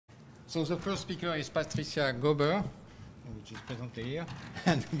So the first speaker is Patricia Gober, which is presented here,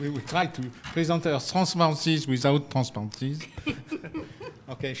 and we will try to present her transparencies without transparencies.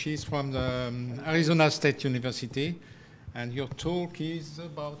 Okay, she's from the Arizona State University, and your talk is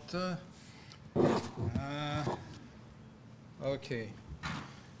about,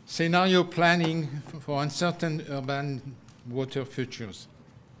 scenario planning for uncertain urban water futures.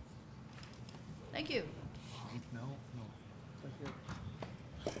 Thank you. No.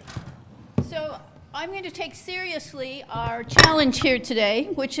 So I'm going to take seriously our challenge here today,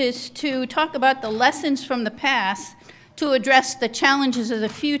 which is to talk about the lessons from the past to address the challenges of the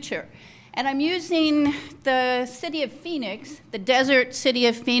future. And I'm using the city of Phoenix, the desert city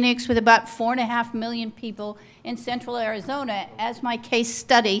of Phoenix with about 4.5 million people in central Arizona as my case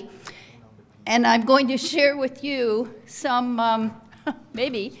study. And I'm going to share with you some, I'm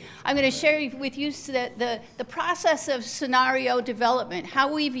going to share with you the process of scenario development,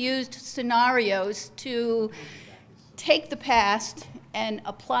 how we've used scenarios to take the past and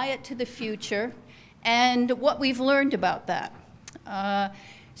apply it to the future, and what we've learned about that. I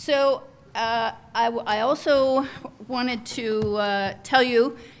also wanted to tell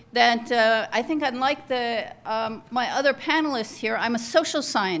you that I think unlike my other panelists here, I'm a social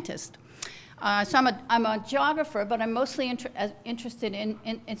scientist. So I'm a geographer, but I'm mostly interested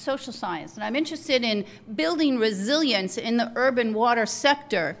in social science. And I'm interested in building resilience in the urban water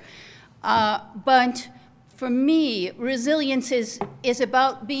sector. But for me, resilience is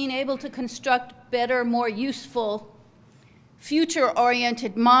about being able to construct better, more useful,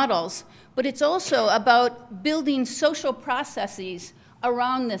 future-oriented models. But it's also about building social processes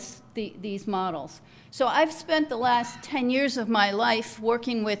around these models. So I've spent the last 10 years of my life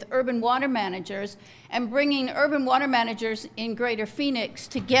working with urban water managers and bringing urban water managers in Greater Phoenix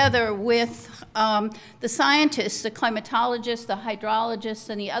together with the scientists, the climatologists, the hydrologists,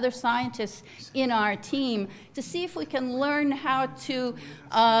 and the other scientists in our team to see if we can learn how to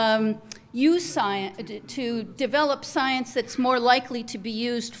use science, to develop science that's more likely to be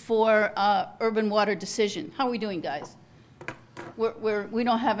used for urban water decision. How are we doing, guys? We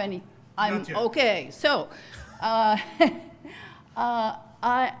don't have any. Okay. So, I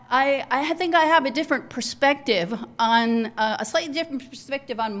think I have a different perspective on a slightly different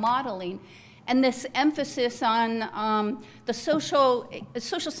perspective on modeling, and this emphasis on the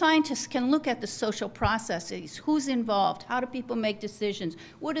social scientists can look at the social processes. Who's involved? How do people make decisions?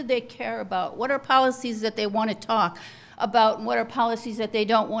 What do they care about? What are policies that they want to talk about? What are policies that they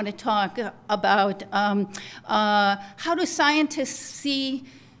don't want to talk about? How do scientists see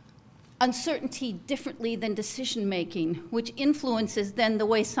uncertainty differently than decision-making, which influences then the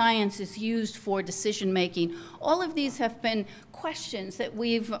way science is used for decision-making? All of these have been questions that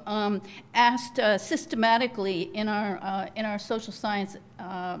we've asked systematically in our social science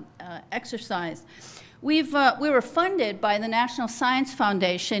exercise. We were funded by the National Science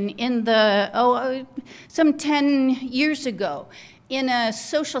Foundation in some 10 years ago in a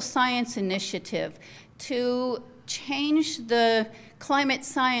social science initiative to change the climate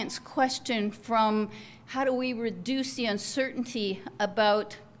science question from how do we reduce the uncertainty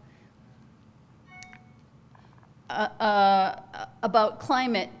about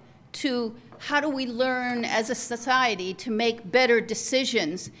climate to how do we learn as a society to make better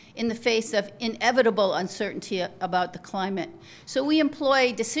decisions in the face of inevitable uncertainty about the climate. So we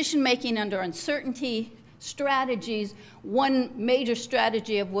employ decision-making under uncertainty strategies, one major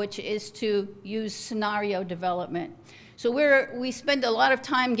strategy of which is to use scenario development. So we spend a lot of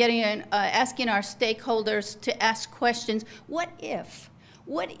time asking our stakeholders to ask questions. What if?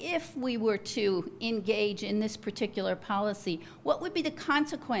 What if we were to engage in this particular policy? What would be the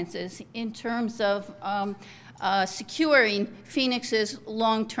consequences in terms of securing Phoenix's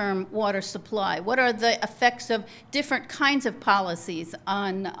long-term water supply? What are the effects of different kinds of policies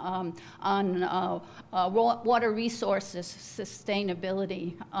on water resources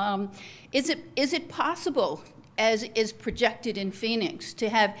sustainability? Is it possible, as is projected in Phoenix, to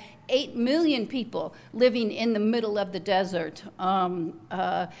have 8 million people living in the middle of the desert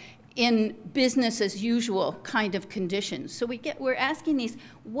in business as usual kind of conditions? So we're asking these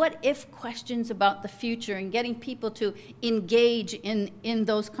what if questions about the future and getting people to engage in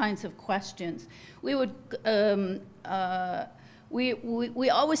those kinds of questions. We would we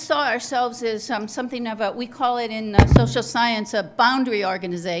always saw ourselves as something of a, we call it in social science, a boundary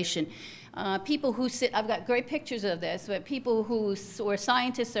organization. People who sit, I've got great pictures of this, but people where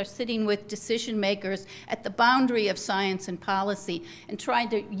scientists are sitting with decision makers at the boundary of science and policy and trying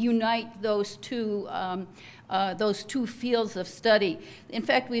to unite those two fields of study. In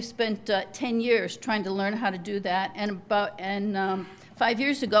fact, we've spent 10 years trying to learn how to do that, and 5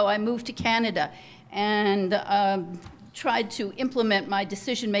 years ago, I moved to Canada and tried to implement my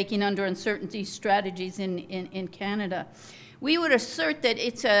decision-making under uncertainty strategies in Canada. We would assert that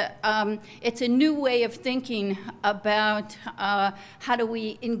it's a new way of thinking about how do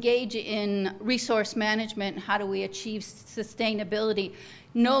we engage in resource management, how do we achieve sustainability,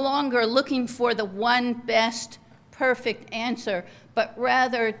 no longer looking for the one best perfect answer, but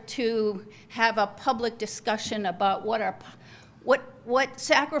rather to have a public discussion about what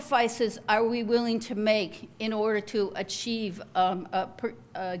sacrifices are we willing to make in order to achieve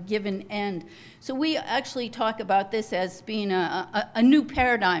a given end. So we actually talk about this as being a new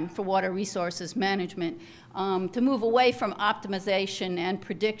paradigm for water resources management, to move away from optimization and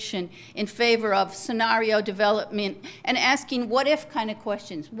prediction in favor of scenario development and asking what if kind of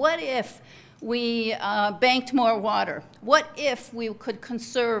questions. What if we banked more water? What if we could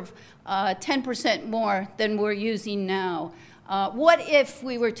conserve 10% more than we're using now? What if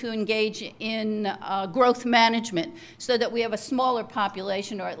we were to engage in growth management so that we have a smaller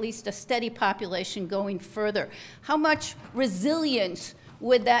population, or at least a steady population going further? How much resilience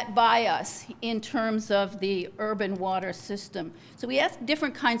would that buy us in terms of the urban water system? So we ask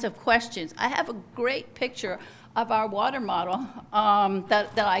different kinds of questions. I have a great picture of our water model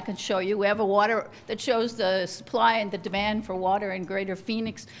that I can show you. We have a water that shows the supply and the demand for water in Greater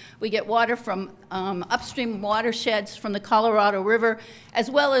Phoenix. We get water from upstream watersheds from the Colorado River, as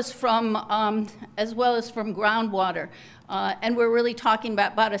well as from groundwater. And we're really talking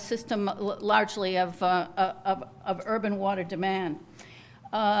about a system largely of urban water demand.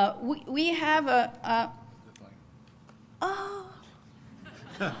 We have oh.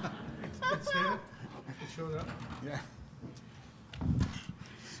 It's there. It showed up. Yeah.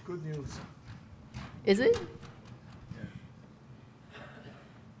 It's good news. Is it? Yeah.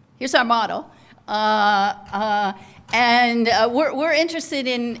 Here's our model. And we're interested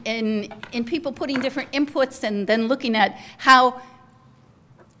in people putting different inputs and then looking at how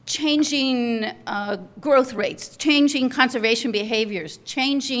changing growth rates, changing conservation behaviors,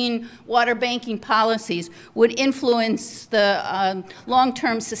 changing water banking policies would influence the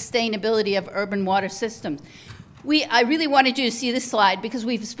long-term sustainability of urban water systems. I really wanted you to see this slide because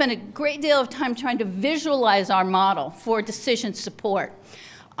we've spent a great deal of time trying to visualize our model for decision support.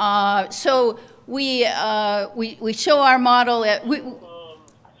 So we show our model at...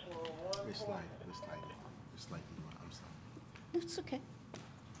 It's okay.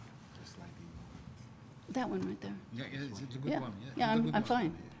 That one right there. Yeah, it's a good one. Yeah, I'm fine.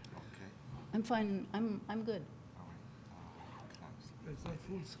 Okay. I'm fine. I'm good. It's not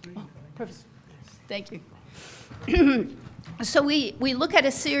full screen. Oh, perfect. Thank you. So we look at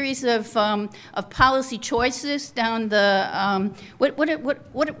a series of policy choices down the what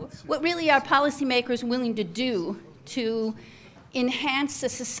really are policymakers willing to do to enhance the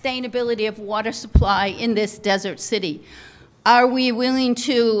sustainability of water supply in this desert city. Are we willing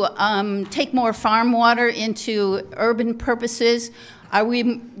to take more farm water into urban purposes? Are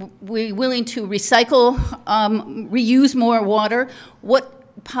we willing to recycle, reuse more water? What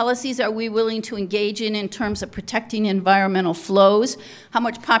policies are we willing to engage in terms of protecting environmental flows? How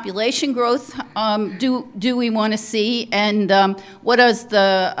much population growth do we want to see? And what is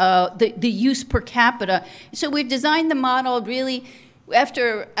the use per capita? So we've designed the model really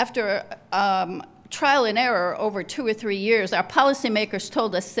after trial and error over 2 or 3 years. Our policymakers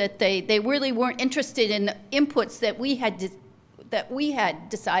told us that they really weren't interested in the inputs that we had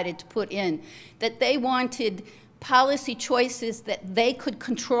decided to put in, that they wanted policy choices that they could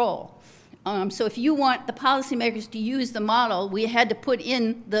control. So if you want the policymakers to use the model, we had to put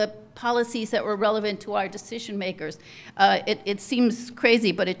in the policies that were relevant to our decision makers. It seems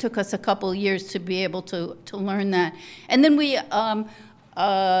crazy, but it took us a couple years to be able to learn that. And then we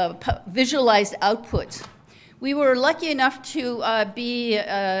visualized outputs. We were lucky enough to be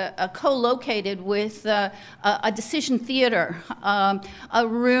co-located with a decision theater, a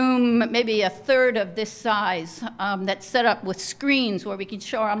room maybe a third of this size that's set up with screens where we can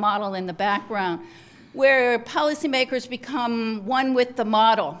show our model in the background, where policymakers become one with the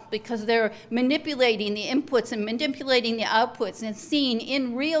model because they're manipulating the inputs and manipulating the outputs and seeing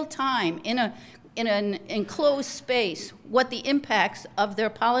in real time, in an enclosed space, what the impacts of their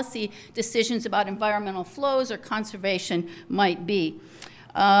policy decisions about environmental flows or conservation might be.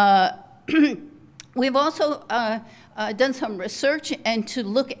 We've also done some research and to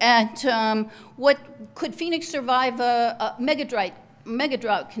look at what could Phoenix survive mega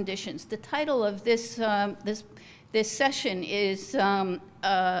drought conditions. The title of this this session is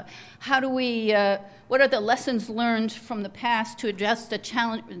how do we, what are the lessons learned from the past to address the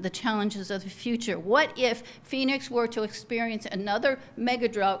challenges of the future? What if Phoenix were to experience another mega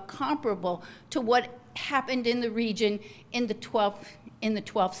drought comparable to what happened in the region in the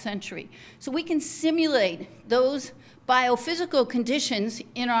 12th century? So we can simulate those biophysical conditions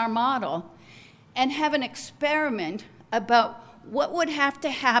in our model and have an experiment about what would have to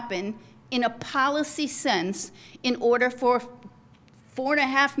happen in a policy sense in order for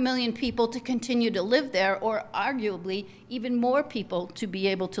 4.5 million people to continue to live there, or arguably even more people to be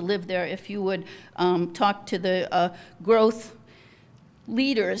able to live there if you would talk to the growth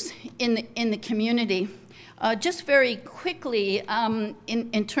leaders in the community. Just very quickly,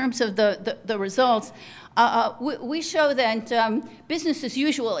 in terms of the results, we show that business as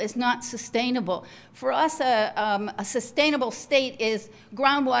usual is not sustainable. For us, a sustainable state is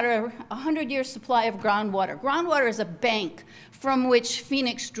groundwater, a 100-year supply of groundwater. Groundwater is a bank from which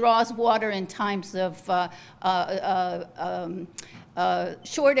Phoenix draws water in times of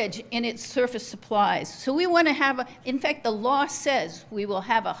shortage in its surface supplies. So we want to have, in fact, the law says we will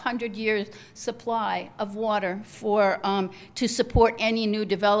have a 100-year supply of water for, to support any new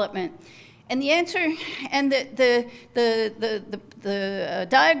development. And the answer, and the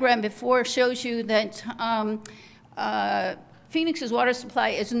diagram before shows you that Phoenix's water supply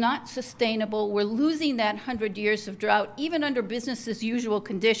is not sustainable. We're losing that 100 years of drought, even under business as usual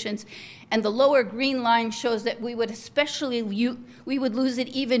conditions. And the lower green line shows that we would lose it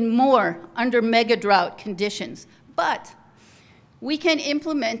even more under mega drought conditions. But we can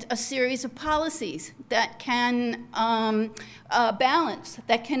implement a series of policies that can balance,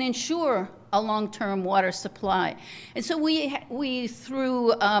 that can ensure a long-term water supply. And so we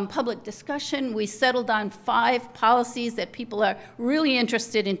through public discussion, we settled on 5 policies that people are really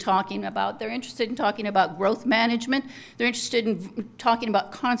interested in talking about. They're interested in talking about growth management. They're interested in talking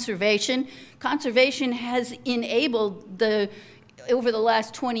about conservation. Conservation has enabled over the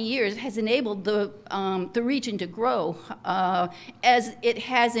last 20 years, has enabled the region to grow, as it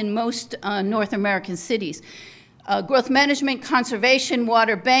has in most North American cities. Growth management, conservation,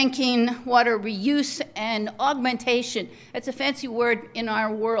 water banking, water reuse, and augmentation. That's a fancy word in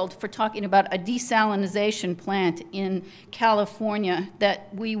our world for talking about a desalination plant in California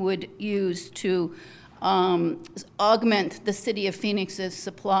that we would use to augment the city of Phoenix's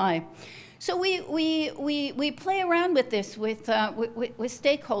supply. So we play around with this with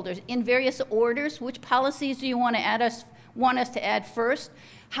stakeholders in various orders. Which policies do you want us to add first?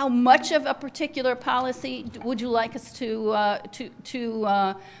 How much of a particular policy would you like us to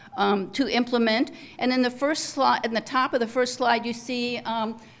implement? And in the first slide, in the top of the first slide, you see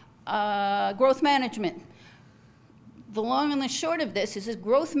growth management. The long and the short of this is that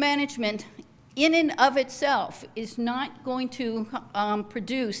growth management, in and of itself, is not going to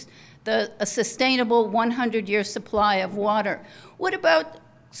produce a sustainable 100-year supply of water. What about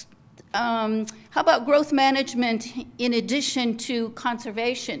how about growth management in addition to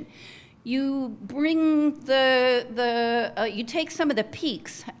conservation? You bring you take some of the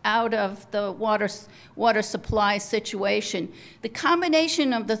peaks out of the water supply situation. The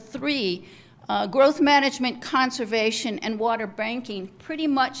combination of the 3, growth management, conservation, and water banking, pretty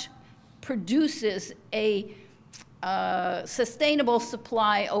much produces a sustainable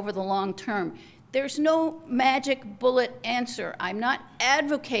supply over the long term. There's no magic bullet answer. I'm not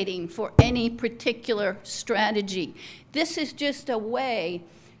advocating for any particular strategy. This is just a way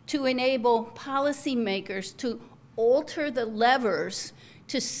to enable policymakers to alter the levers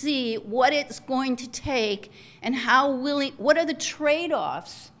to see what it's going to take and what are the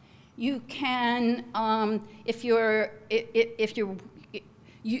trade-offs you can,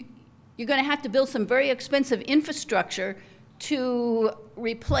 you're going to have to build some very expensive infrastructure to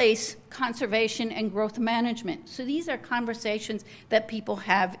replace conservation and growth management. So these are conversations that people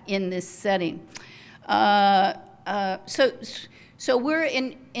have in this setting. So we're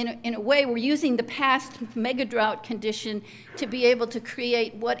in a way, we're using the past mega drought condition to be able to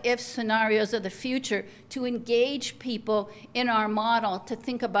create what-if scenarios of the future to engage people in our model to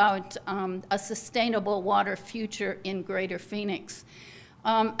think about a sustainable water future in Greater Phoenix.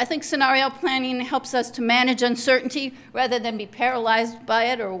 I think scenario planning helps us to manage uncertainty rather than be paralyzed by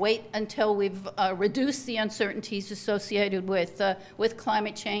it or wait until we've reduced the uncertainties associated with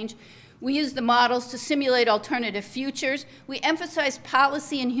climate change. We use the models to simulate alternative futures. We emphasize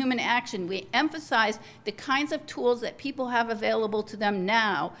policy and human action. We emphasize the kinds of tools that people have available to them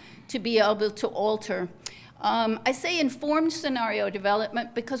now to be able to alter. I say informed scenario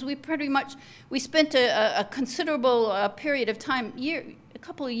development because we spent a considerable period of time,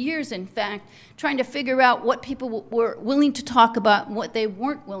 couple of years, in fact, trying to figure out what people were willing to talk about and what they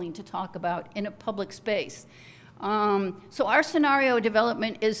weren't willing to talk about in a public space. So our scenario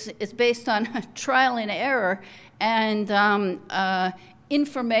development is based on trial and error and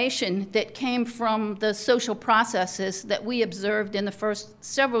information that came from the social processes that we observed in the first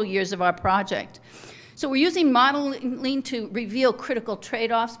several years of our project. So we're using modeling to reveal critical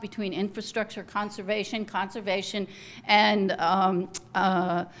trade-offs between infrastructure conservation, and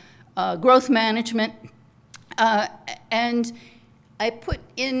growth management. And I put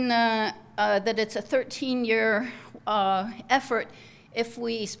in that it's a 13-year effort. If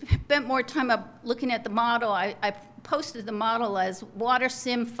we spent more time looking at the model, I posted the model as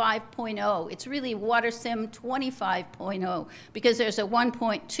WaterSim 5.0. It's really WaterSim 25.0 because there's a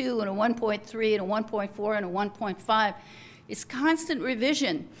 1.2 and a 1.3 and a 1.4 and a 1.5. It's constant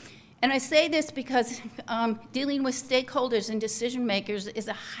revision. And I say this because dealing with stakeholders and decision makers is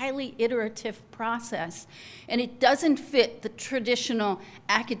a highly iterative process. And it doesn't fit the traditional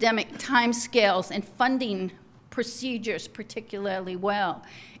academic timescales and funding procedures particularly well.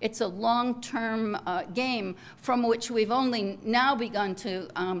 It's a long-term game from which we've only now begun to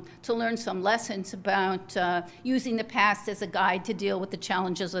learn some lessons about using the past as a guide to deal with the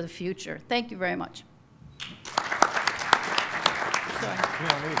challenges of the future. Thank you very much. Sorry.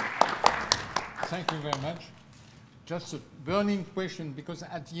 Thank you very much. Just a burning question, because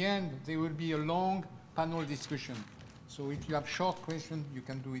at the end there will be a long panel discussion. So if you have short questions, you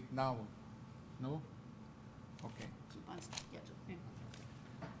can do it now. No? Okay.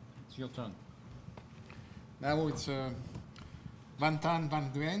 It's your turn. Now it's Van Tan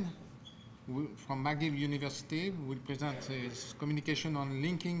Van Duen from McGill University, who will present his communication on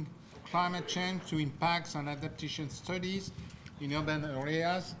linking climate change to impacts and adaptation studies in urban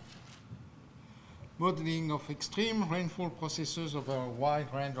areas, modeling of extreme rainfall processes over a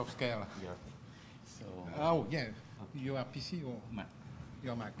wide range of scale. Yeah. So, oh, yeah. You are PC or Mac?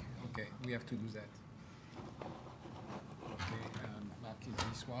 You're Mac. Okay, we have to do that. Okay, Mac is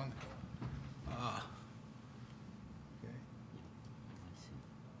this one. Ah. Okay.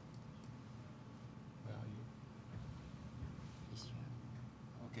 Where are you? This one.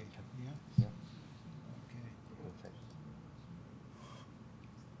 Okay, here. Yeah. Okay, Perfect.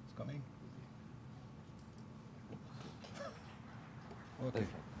 it's coming. Okay.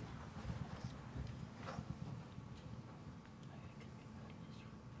 Perfect.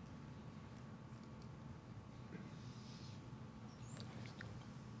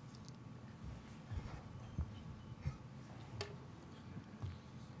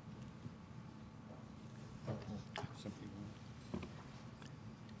 Simply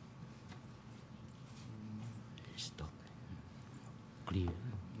Stop. Clear.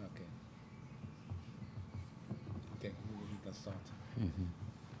 okay. Okay, we can start.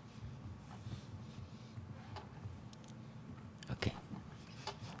 Okay.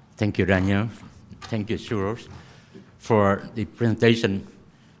 Thank you, Daniel. Thank you, Suros, for the presentation.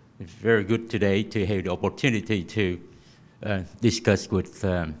 It's very good today to have the opportunity to discuss with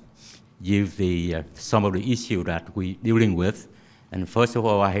you some of the issues that we're dealing with. And first of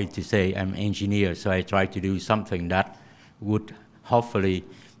all, I hate to say I'm an engineer, so I try to do something that would hopefully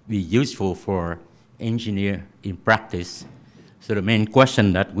be useful for engineer in practice. So the main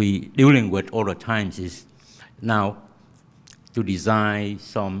question that we're dealing with all the time is now to design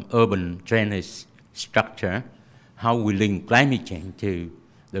some urban drainage structure, how we link climate change to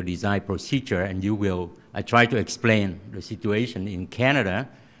the design procedure, and I try to explain the situation in Canada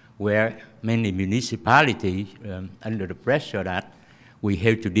where many municipalities under the pressure that we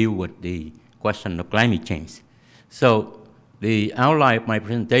have to deal with the question of climate change. So the outline of my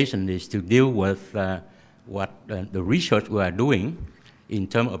presentation is to deal with what the research we are doing in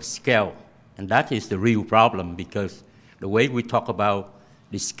terms of scale. And that is the real problem, because the way we talk about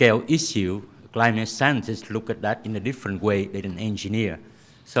the scale issue, climate scientists look at that in a different way than an engineer.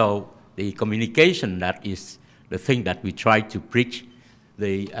 So the communication, that is the thing that we try to preach,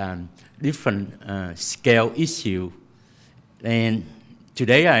 the different scale issue. And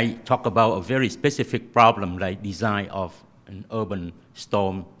today I talk about a very specific problem like design of an urban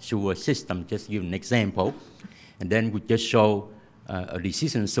storm sewer system, just give an example. And then we just show a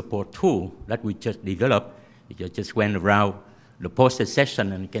decision support tool that we just developed. We just went around the poster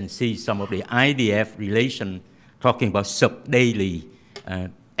session and can see some of the IDF relation talking about sub-daily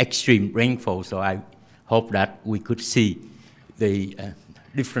extreme rainfall. So I hope that we could see the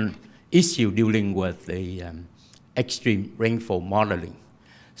different issue dealing with the extreme rainfall modeling.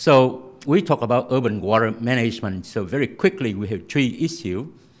 So we talk about urban water management. So very quickly, we have three issues: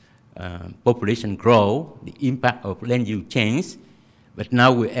 population growth, the impact of land use change, But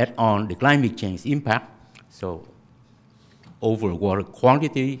now we add on the climate change impact, so over water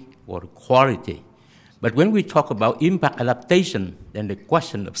quantity, water quality. But when we talk about impact adaptation, then the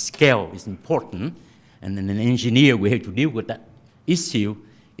question of scale is important. And as an engineer, we have to deal with that issue,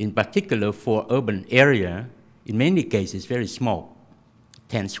 in particular for urban area, in many cases very small,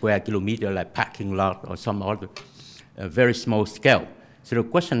 10 square kilometer like parking lot or some other very small scale. So the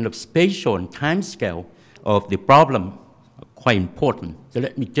question of spatial and time scale of the problem are quite important. So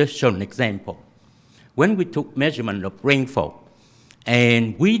let me just show an example. When we took measurement of rainfall,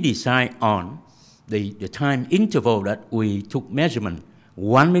 and we decide on the time interval that we took measurement,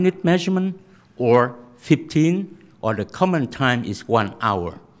 1 minute measurement or 15, or the common time is 1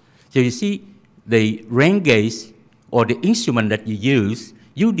 hour. So you see, the rain gauge or the instrument that you use,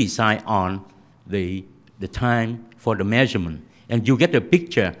 you decide on the time for the measurement, and you get a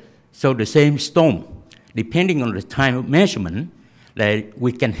picture. So the same stone, depending on the time of measurement, that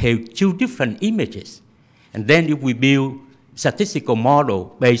we can have two different images. And then if we build statistical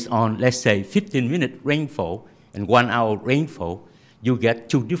model based on, let's say, 15-minute rainfall and 1 hour rainfall, you get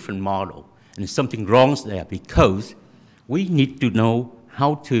two different models. And something wrong there because we need to know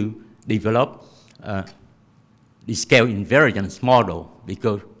how to develop the scale invariance model,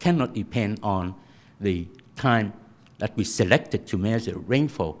 because cannot depend on the time that we selected to measure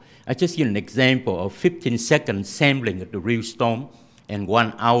rainfall. I just give an example of 15-second sampling of the real storm, and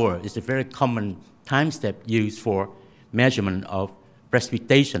 1 hour is a very common time step used for measurement of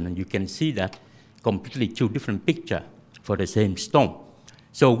precipitation, and you can see that completely two different pictures for the same storm.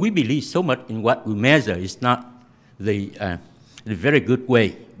 So we believe so much in what we measure is not the very good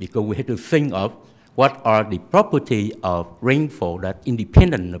way, because we have to think of what are the properties of rainfall that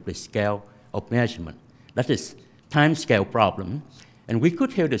independent of the scale of measurement. That is time scale problem. And we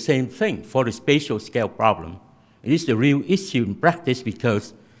could have the same thing for the spatial scale problem. It is the real issue in practice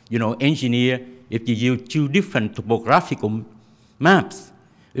because, you know, engineer, if you use two different topographical maps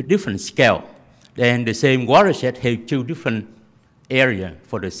with different scale, then the same watershed have two different area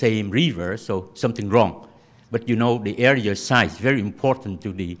for the same river, so something wrong. But you know, the area size is very important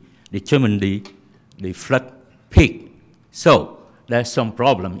to determine the flood peak. So there's some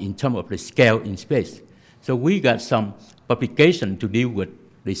problem in terms of the scale in space. So we got some publication to deal with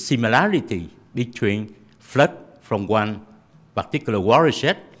the similarity between flood from one particular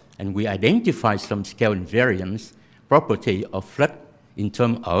watershed, and we identify some scale invariance property of flood in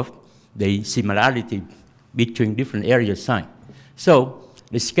terms of the similarity between different area size. So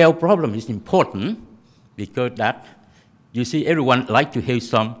the scale problem is important because that, you see, everyone like to have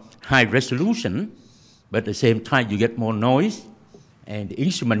some high resolution, but at the same time you get more noise and the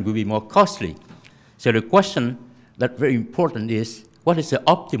instrument will be more costly. So the question that's very important is, what is the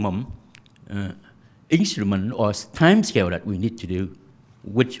optimum instrument or time scale that we need to do,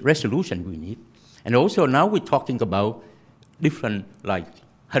 which resolution we need. And also now we're talking about different, like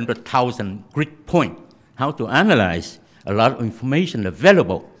 100,000 grid point, how to analyze a lot of information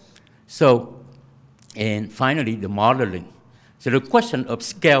available. So, and finally the modeling. So the question of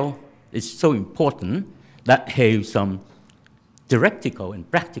scale is so important that has some theoretical and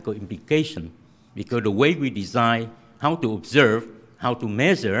practical implication, because the way we design how to observe, how to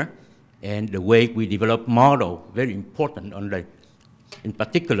measure, and the way we develop model, very important on the, in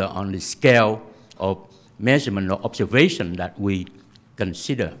particular on the scale of measurement or observation that we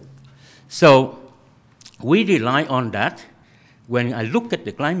consider. So we rely on that. When I look at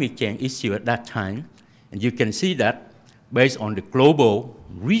the climate change issue at that time, and you can see that based on the global,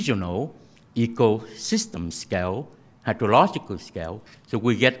 regional, ecosystem scale, hydrological scale, so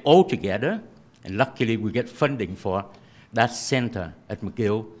we get all together, and luckily we get funding for that center at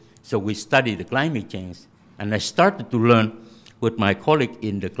McGill. So we study the climate change, and I started to learn with my colleague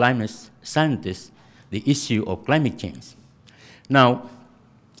in the climate scientists the issue of climate change. Now,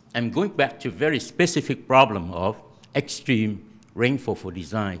 I'm going back to a very specific problem of extreme rainfall for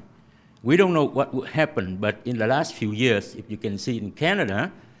design. We don't know what would happen, but in the last few years, if you can see in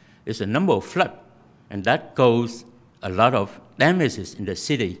Canada, there's a number of floods, and that caused a lot of damages in the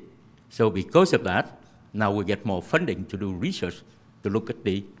city. So because of that, now we get more funding to do research, to look at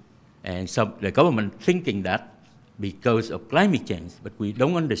the government thinking that because of climate change, but we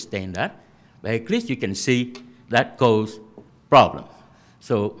don't understand that. But at least you can see that causes problem.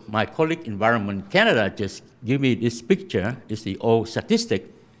 So my colleague Environment Canada just gave me this picture. It's the old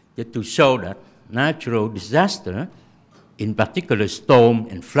statistic just to show that natural disaster, in particular storm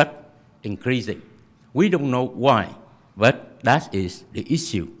and flood, increasing. We don't know why, but that is the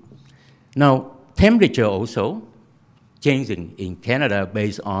issue. Now, temperature also changing in Canada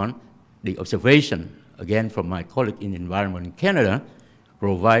based on the observation, again from my colleague in Environment Canada,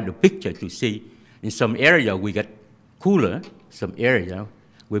 provide a picture to see. In some area we get cooler, some area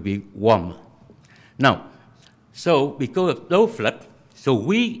will be warmer. Now, so because of those floods, so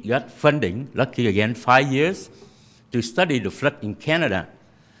we got funding, lucky again, 5 years, to study the flood in Canada.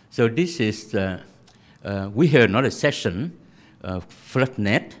 So this is, we had another session,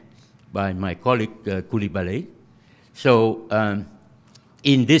 FloodNet, by my colleague Koulibaly. So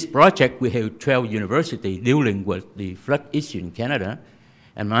in this project, we have 12 universities dealing with the flood issue in Canada,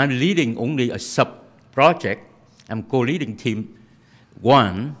 and I'm leading only a sub-project. I'm co-leading team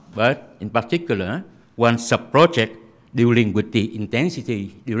 1, but in particular, one sub-project dealing with the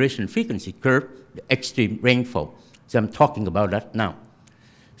intensity, duration, frequency curve, the extreme rainfall. So I'm talking about that now.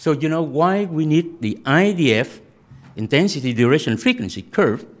 So you know why we need the IDF, intensity, duration, frequency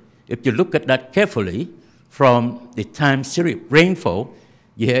curve? If you look at that carefully, from the time series rainfall,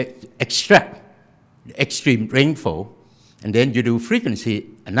 you have to extract the extreme rainfall, and then you do frequency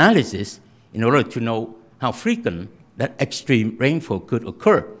analysis in order to know how frequent that extreme rainfall could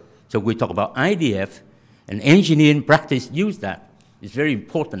occur. So we talk about IDF, and engineering practice use that. It's very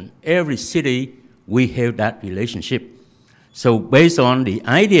important. Every city, we have that relationship. So based on the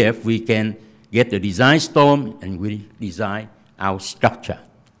IDF, we can get the design storm, and we design our structure.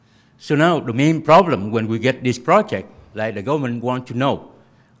 So now the main problem when we get this project, like the government want to know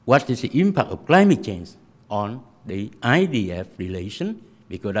what is the impact of climate change on the IDF relation,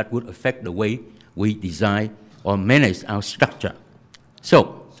 because that would affect the way we design or manage our structure.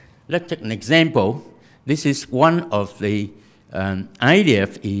 So let's take an example. This is one of the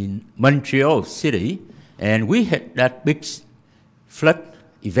IDF in Montreal City, and we had that big flood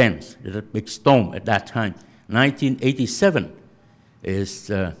event, that big storm at that time. 1987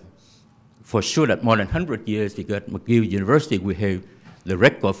 is for sure that more than 100 years, because at McGill University we have the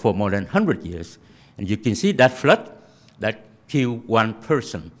record for more than 100 years. And you can see that flood that killed one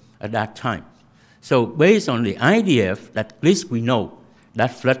person at that time. So based on the IDF, at least we know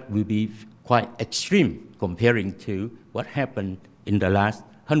that flood will be quite extreme comparing to what happened in the last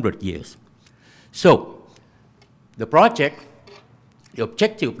 100 years. So the project, the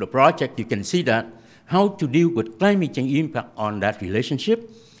objective of the project, you can see that how to deal with climate change impact on that relationship.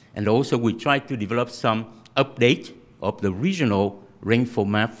 And also we try to develop some update of the regional rainfall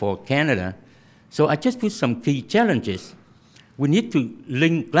map for Canada. So I just put some key challenges. We need to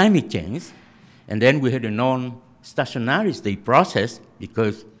link climate change, and then we had a non-stationarity process,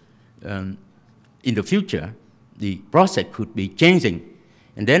 because in the future, the process could be changing.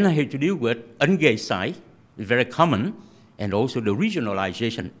 And then I had to deal with engaged site, it's very common, and also the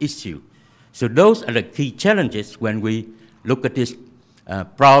regionalization issue. So those are the key challenges when we look at this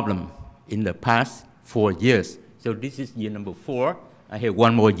problem in the past 4 years. So this is year number 4. I have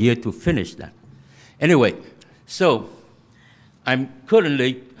 1 more year to finish that. Anyway, so I'm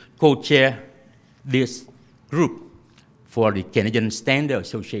currently co-chair this group for the Canadian Standard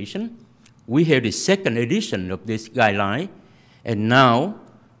Association. We have the 2nd edition of this guideline, and now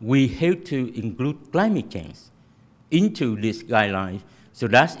we have to include climate change into this guideline. So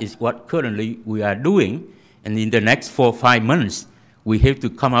that is what currently we are doing, and in the next 4 or 5 months, we have to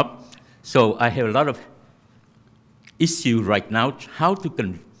come up. So I have a lot of issues right now, how to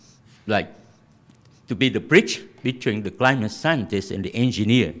to be the bridge between the climate scientist and the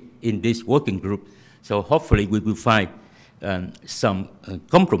engineer in this working group. So hopefully we will find some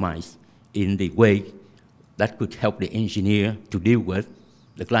compromise in the way that could help the engineer to deal with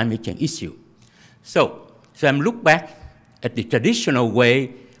the climate change issue. So I'm look back at the traditional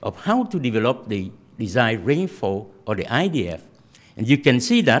way of how to develop the design rainfall or the IDF. And you can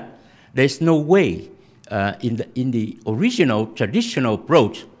see that there's no way in the original traditional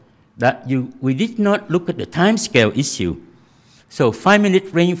approach that we did not look at the time scale issue. So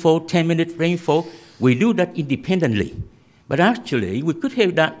 5-minute rainfall, 10-minute rainfall, we do that independently. But actually, we could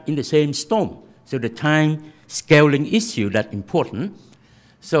have that in the same storm. So the time scaling issue that's important.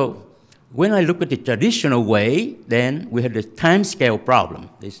 So when I look at the traditional way, then we have the time scale problem.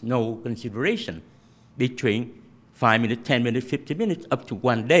 There's no consideration between 5 minutes, 10 minutes, 50 minutes, up to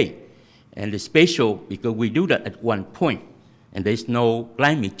 1 day. And the spatial, because we do that at one point, and there's no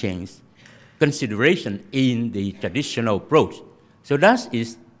climate change consideration in the traditional approach. So that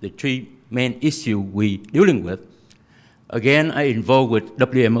is the 3 main issues we're dealing with. Again, I involved with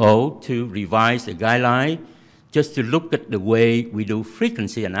WMO to revise the guideline, just to look at the way we do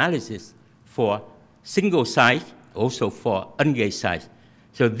frequency analysis for single site, also for engaged sites.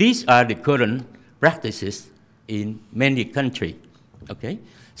 So these are the current practices in many countries, okay?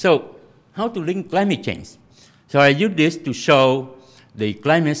 So how to link climate change? So I use this to show the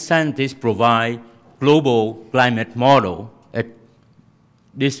climate scientists provide global climate model at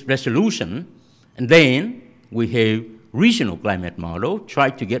this resolution, and then we have regional climate model, try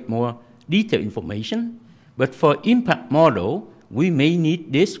to get more detailed information. But for impact model, we may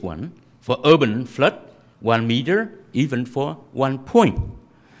need this one for urban flood, 1 meter, even for 1 point.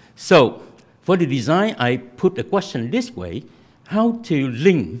 So for the design, I put the question this way: how to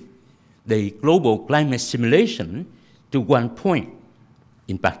link the global climate simulation to 1 point,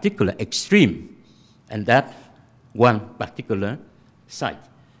 in particular extreme, and that one particular site.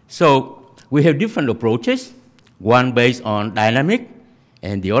 So we have different approaches, one based on dynamic,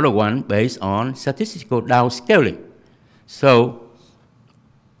 and the other one based on statistical downscaling. So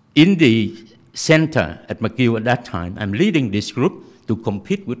in the center at McGill at that time, I'm leading this group to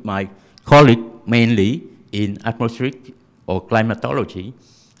compete with my colleague mainly in atmospheric or climatology,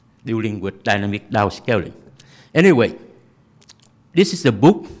 dealing with dynamic downscaling. Anyway, this is the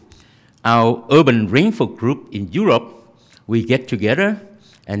book. Our urban rainfall group in Europe, we get together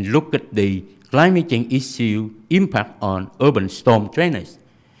and look at the climate change issue impact on urban storm drainage.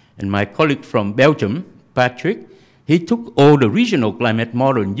 And my colleague from Belgium, Patrick, he took all the regional climate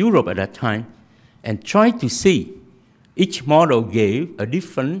model in Europe at that time and tried to see each model gave a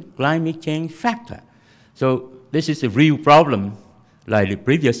different climate change factor. So this is a real problem, like the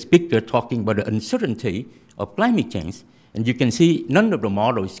previous speaker talking about the uncertainty of climate change. And you can see none of the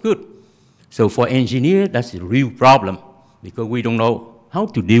model is good. So for engineers, that's a real problem because we don't know how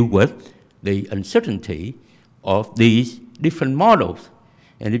to deal with the uncertainty of these different models.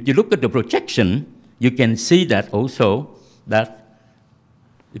 And if you look at the projection, you can see that also that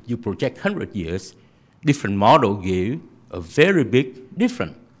if you project 100 years, different model give a very big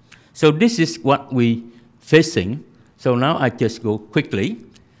difference. So this is what we facing. So now I just go quickly.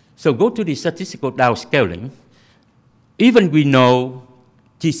 So go to the statistical downscaling. Even we know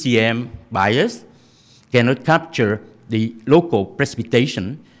TCM bias cannot capture the local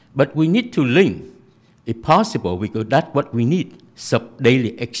precipitation, but we need to link, if possible, because that's what we need,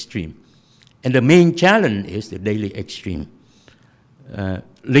 sub-daily extreme. And the main challenge is the daily extreme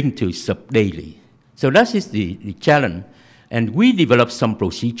linked to sub-daily. So that is the challenge. And we developed some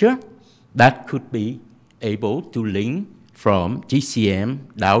procedure that could be able to link from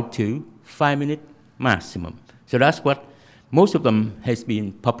GCM down to 5-minute maximum. So that's what most of them has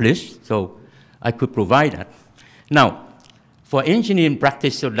been published, so I could provide that. Now, for engineering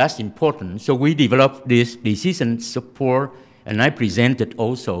practice, so that's important. So we developed this decision support, and I presented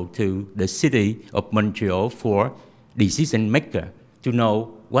also to the city of Montreal for decision maker to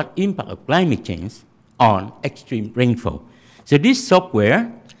know what impact of climate change on extreme rainfall. So this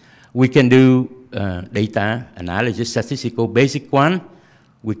software, we can do data analysis, statistical basic one.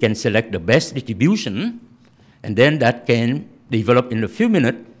 We can select the best distribution, and then that can develop in a few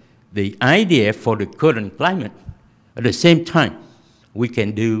minutes the idea for the current climate. At the same time, we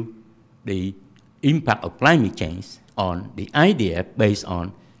can do the impact of climate change on the idea based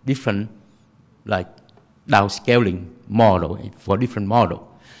on different, like, downscaling model for different model.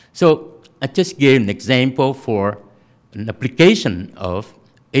 So I just gave an example for an application of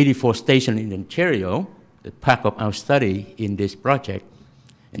 84 stations in Ontario, the part of our study in this project.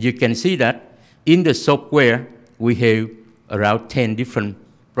 And you can see that in the software, we have around 10 different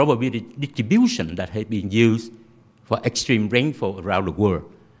probability distributions that have been used for extreme rainfall around the world.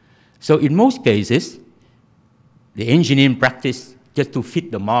 So in most cases, the engineering practice just to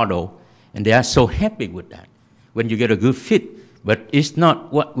fit the model, and they are so happy with that when you get a good fit. But it's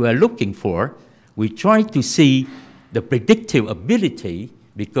not what we're looking for. We try to see the predictive ability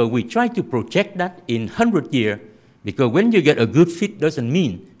because we try to project that in 100 years, because when you get a good fit doesn't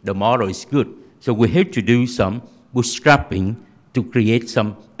mean the model is good. So we have to do some bootstrapping to create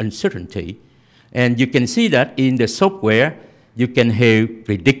some uncertainty. And you can see that in the software, you can have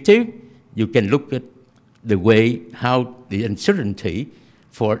predictive, you can look at the way how the uncertainty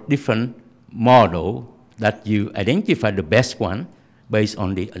for different model that you identify the best one based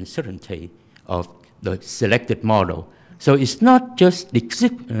on the uncertainty of the selected model. So it's not just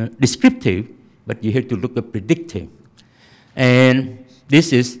descriptive, but you have to look at predictive. And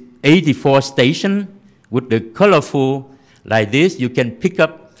this is 84 stations with the colorful like this. You can pick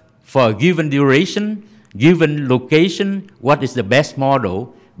up for a given duration, given location, what is the best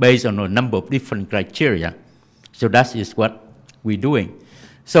model based on a number of different criteria. So that is what we're doing.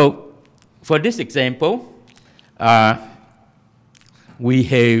 So for this example, we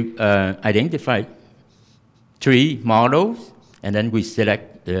have identified 3 models, and then we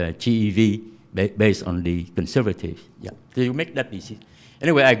select GEV based on the conservative. Yeah, so you make that easy.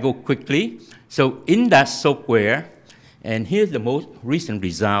 Anyway, I go quickly. So in that software, and here's the most recent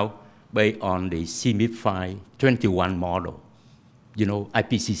result based on the CMIP 521 model.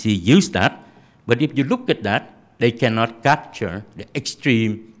 IPCC use that. But if you look at that, they cannot capture the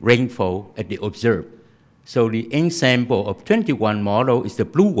extreme rainfall that they observe. So the ensemble of 21 model is the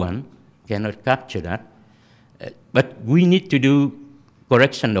blue one, cannot capture that. But we need to do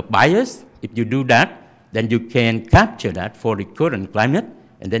correction of bias. If you do that, then you can capture that for the current climate,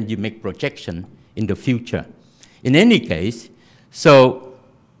 and then you make projection in the future. In any case, so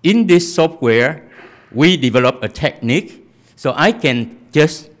in this software, we develop a technique, so I can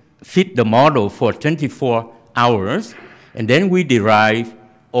just fit the model for 24 hours, and then we derive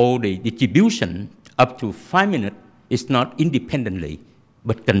all the distribution up to 5 minutes. It's not independently,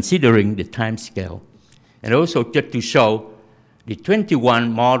 but considering the time scale. And also just to show the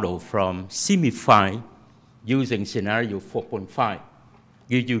 21 model from Simify using scenario 4.5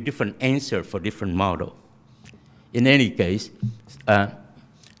 gives you different answer for different model. In any case,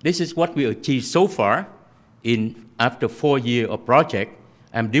 this is what we achieved so far after 4 years of project.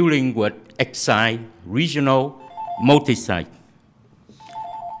 I'm dealing with X-site, regional, multi-site.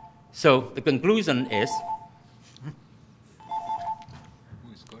 So the conclusion is, Who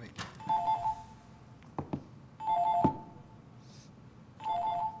is going?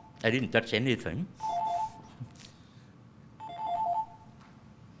 I didn't touch anything.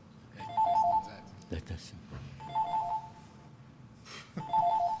 That doesn't.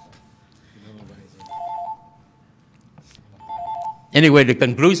 Anyway, the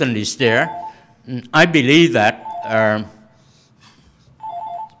conclusion is there. I believe that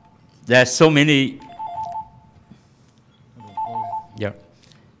there are so many. Yeah.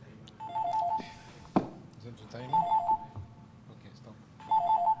 Is that the timer? Okay, stop.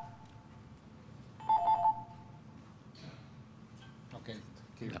 Okay,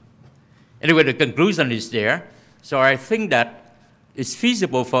 keep. Anyway, the conclusion is there. So I think that it's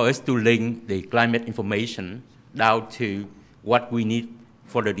feasible for us to link the climate information down to what we need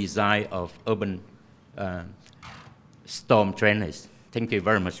for the design of urban storm drainage. Thank you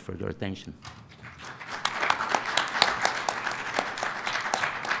very much for your attention.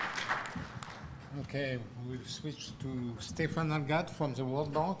 Okay, we'll switch to Stefan Algat from the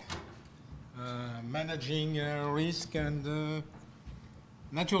World Bank, managing risk and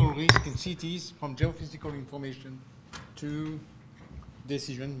natural risk in cities from geophysical information to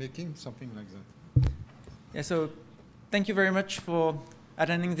decision making, something like that. Yeah, so thank you very much for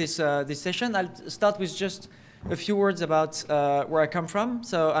attending this, this session. I'll start with just a few words about where I come from.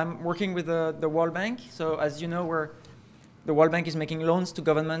 So I'm working with the World Bank. So as you know, the World Bank is making loans to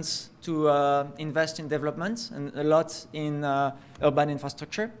governments to invest in development and a lot in urban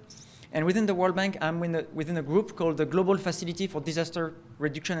infrastructure. And within the World Bank, I'm within a group called the Global Facility for Disaster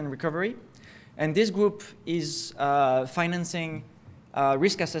Reduction and Recovery. And this group is financing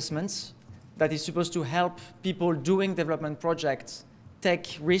risk assessments that is supposed to help people doing development projects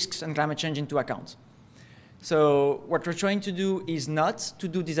take risks and climate change into account. So what we're trying to do is not to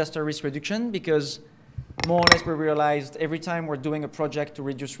do disaster risk reduction, because more or less we realized every time we're doing a project to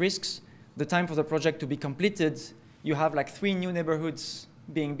reduce risks, the time for the project to be completed, you have like 3 new neighborhoods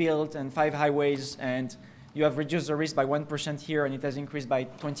being built and 5 highways, and you have reduced the risk by 1% here and it has increased by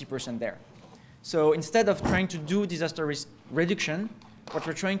 20% there. So instead of trying to do disaster risk reduction, what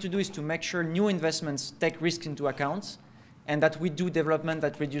we're trying to do is to make sure new investments take risks into account, and that we do development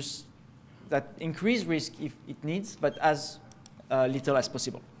that increase risk if it needs, but as little as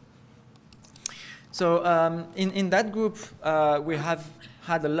possible. So in that group, we have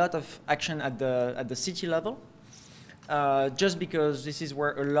had a lot of action at the city level, just because this is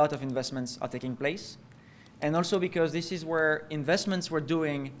where a lot of investments are taking place, and also because this is where investments we're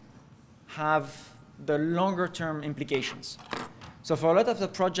doing have the longer term implications. So for a lot of the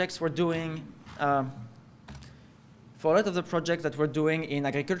projects we're doing, for a lot of the projects that we're doing in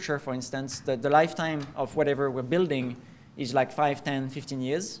agriculture, for instance, the lifetime of whatever we're building is like 5, 10, 15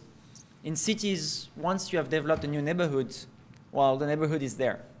 years. In cities, once you have developed a new neighborhood, well, the neighborhood is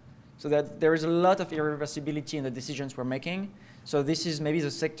there. So that there is a lot of irreversibility in the decisions we're making. So this is maybe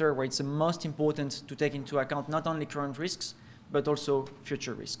the sector where it's the most important to take into account not only current risks, but also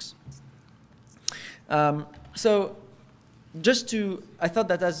future risks. So just to, I thought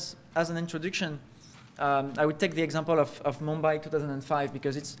that as an introduction, I would take the example of Mumbai 2005,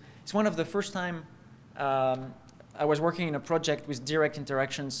 because it's one of the first time I was working in a project with direct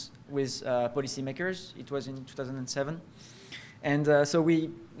interactions with policymakers. It was in 2007. And so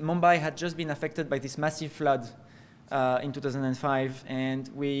Mumbai had just been affected by this massive flood in 2005, and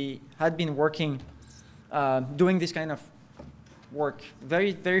we had been working, doing this kind of work,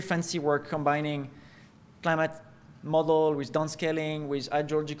 very, very fancy work, combining climate model with downscaling, with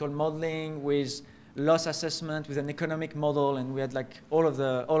hydrological modeling, with loss assessment, with an economic model, and we had like all of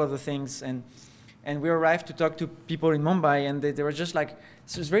the things. And we arrived to talk to people in Mumbai, and they were just like,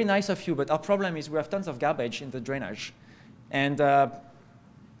 "This is very nice of you, but our problem is we have tons of garbage in the drainage, and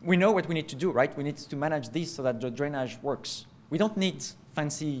we know what we need to do, right? We need to manage this so that the drainage works. We don't need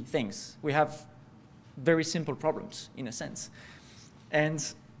fancy things. We have very simple problems, in a sense."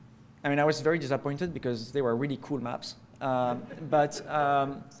 And I mean, I was very disappointed because they were really cool maps. But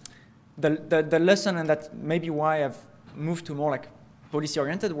the lesson, and that maybe why I've moved to more like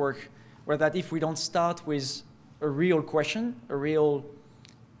policy-oriented work, were that if we don't start with a real question, a real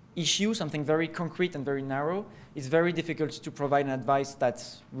issue, something very concrete and very narrow, it's very difficult to provide an advice that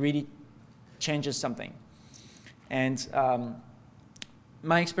really changes something. And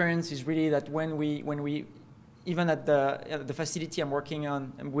my experience is really that when we even at the facility I'm working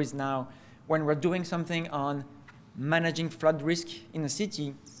on with now, when we're doing something on managing flood risk in a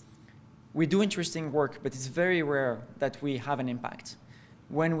city, we do interesting work, but it's very rare that we have an impact.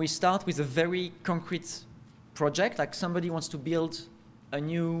 When we start with a very concrete project, like somebody wants to build a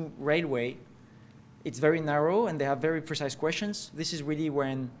new railway, it's very narrow and they have very precise questions. This is really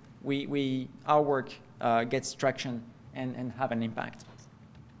when our work gets traction and have an impact.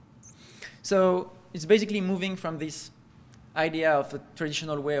 So it's basically moving from this idea of a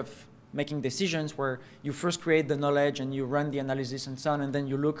traditional way of making decisions where you first create the knowledge and you run the analysis and so on, and then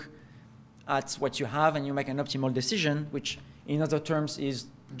you look at what you have and you make an optimal decision, which in other terms is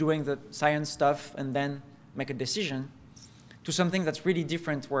doing the science stuff and then make a decision, to something that's really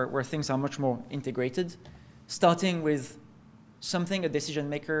different where things are much more integrated, starting with something a decision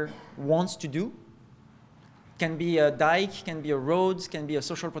maker wants to do. Can be a dike, can be a road, can be a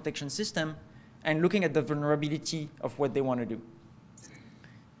social protection system, and looking at the vulnerability of what they want to do.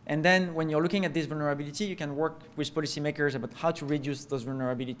 And then when you're looking at this vulnerability, you can work with policymakers about how to reduce those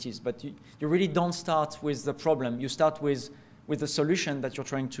vulnerabilities. But you really don't start with the problem. You start with the solution that you're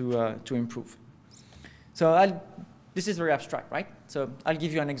trying to improve. So this is very abstract, right? So I'll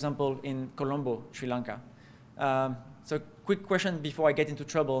give you an example in Colombo, Sri Lanka. So quick question before I get into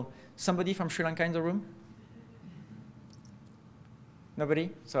trouble. Somebody from Sri Lanka in the room?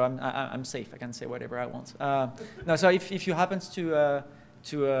 Nobody? So I'm safe. I can say whatever I want. No, so if you happen to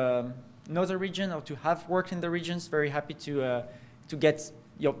know the region or to have worked in the regions, very happy to get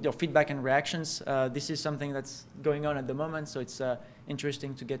your feedback and reactions. This is something that's going on at the moment, so it's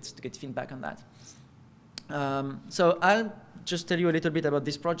interesting to get feedback on that. So I'll just tell you a little bit about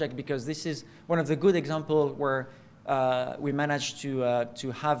this project because this is one of the good examples where we managed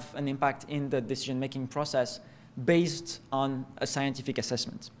to have an impact in the decision-making process based on a scientific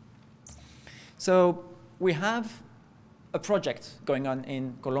assessment. So we have a project going on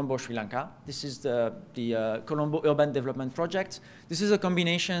in Colombo, Sri Lanka. This is the Colombo Urban Development Project. This is a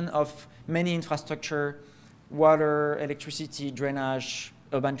combination of many infrastructure, water, electricity, drainage,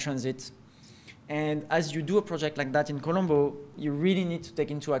 urban transit. And as you do a project like that in Colombo, you really need to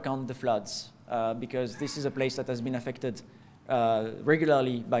take into account the floods because this is a place that has been affected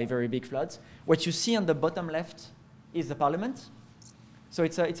regularly by very big floods. What you see on the bottom left is the parliament. So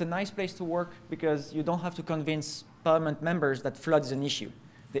it's a nice place to work because you don't have to convince parliament members that flood is an issue.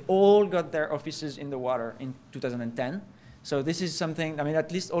 They all got their offices in the water in 2010. So this is something, I mean,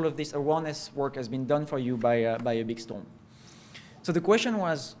 at least all of this awareness work has been done for you by a big storm. So the question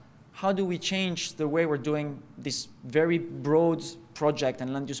was, how do we change the way we're doing this very broad project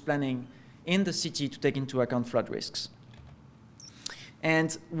and land use planning in the city to take into account flood risks?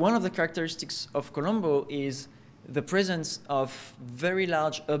 And one of the characteristics of Colombo is the presence of very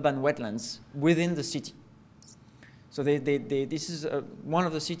large urban wetlands within the city. So this is one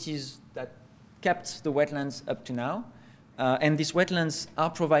of the cities that kept the wetlands up to now. And these wetlands are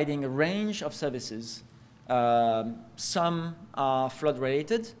providing a range of services. Some are flood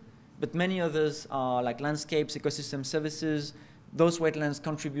related, but many others are like landscapes, ecosystem services. Those wetlands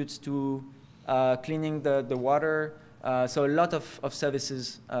contribute to cleaning the water. So a lot of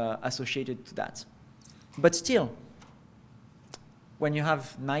services associated to that. But still, when you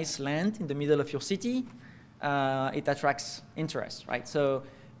have nice land in the middle of your city, it attracts interest, right? So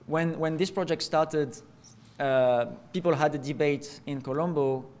when this project started, people had a debate in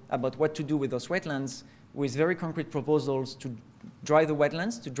Colombo about what to do with those wetlands with very concrete proposals to dry the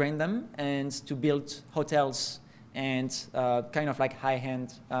wetlands, to drain them, and to build hotels and kind of like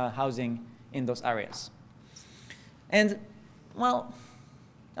high-end housing in those areas. And, well,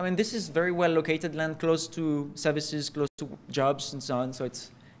 I mean, this is very well located land, close to services, close to jobs and so on, so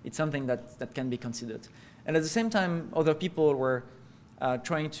it's something that can be considered. And at the same time, other people were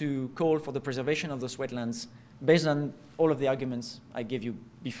trying to call for the preservation of those wetlands based on all of the arguments I gave you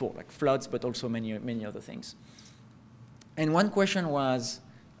before, like floods, but also many, many other things. And one question was,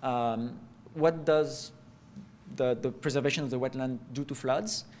 what does the preservation of the wetland do to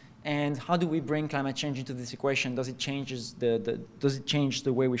floods? And how do we bring climate change into this equation? Does it change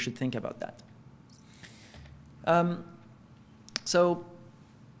the way we should think about that? So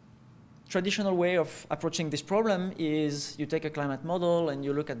traditional way of approaching this problem is you take a climate model and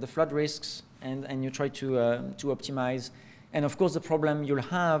you look at the flood risks and you try to optimize. And of course, the problem you'll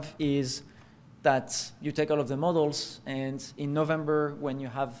have is that you take all of the models, and in November, when you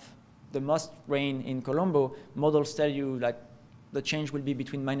have the most rain in Colombo, models tell you like the change will be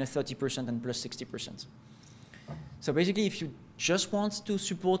between -30% and +60%. So basically, if you just want to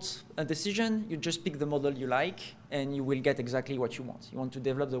support a decision, you just pick the model you like, and you will get exactly what you want. You want to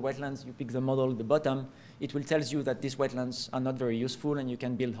develop the wetlands, you pick the model at the bottom. It will tell you that these wetlands are not very useful, and you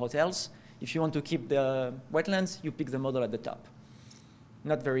can build hotels. If you want to keep the wetlands, you pick the model at the top.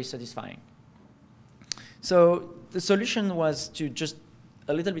 Not very satisfying. So the solution was to just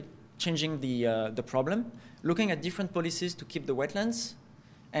a little bit changing the problem, looking at different policies to keep the wetlands,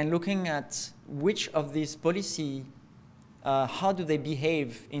 and looking at which of these policies, how do they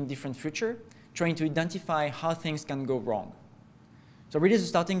behave in different future, trying to identify how things can go wrong. So really the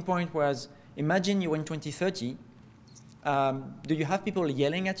starting point was, imagine you're in 2030, do you have people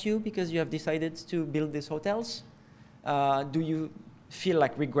yelling at you because you have decided to build these hotels? Do you feel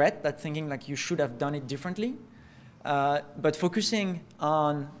like regret, that thinking like you should have done it differently? But focusing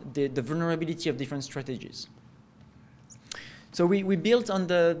on the vulnerability of different strategies. So we built on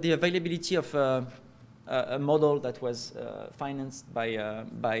the availability of a model that was financed by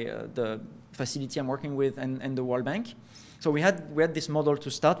the facility I'm working with and the World Bank. So we had this model to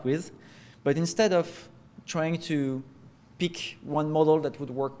start with, but instead of trying to pick one model that would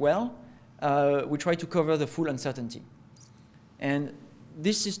work well, we tried to cover the full uncertainty. And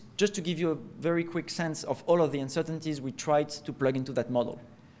this is just to give you a very quick sense of all of the uncertainties we tried to plug into that model.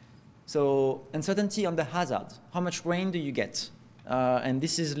 So uncertainty on the hazard. How much rain do you get? And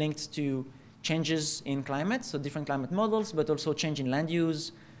this is linked to changes in climate, so different climate models, but also change in land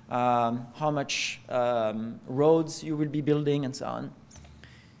use, how much roads you will be building, and so on.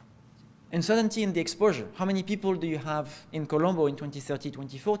 Uncertainty in the exposure. How many people do you have in Colombo in 2030,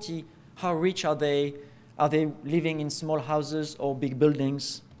 2040? How rich are they? Are they living in small houses or big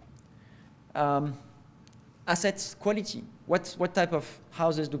buildings? Assets quality. What type of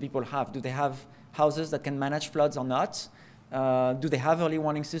houses do people have? Do they have houses that can manage floods or not? Do they have early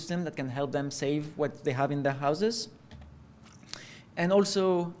warning system that can help them save what they have in their houses? And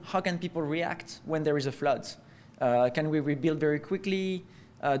also, how can people react when there is a flood? Can we rebuild very quickly?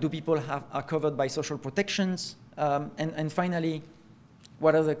 Do people are covered by social protections? And finally,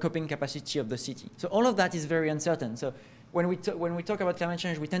 what are the coping capacity of the city? So all of that is very uncertain. So when we talk about climate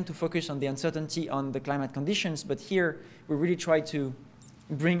change, we tend to focus on the uncertainty on the climate conditions, but here we really try to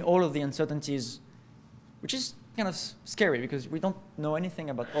bring all of the uncertainties, which is kind of scary because we don't know anything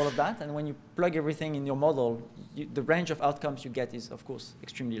about all of that, and when you plug everything in your model, the range of outcomes you get is, of course,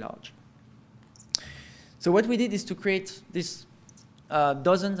 extremely large. So what we did is to create this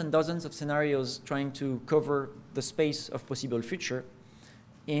dozens and dozens of scenarios trying to cover the space of possible future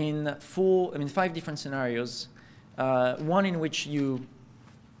in 5 different scenarios. One in which you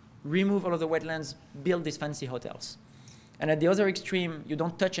remove all of the wetlands, build these fancy hotels. And at the other extreme, you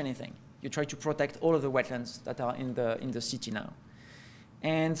don't touch anything. You try to protect all of the wetlands that are in the city now.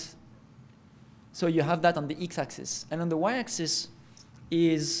 And so you have that on the x-axis. And on the y-axis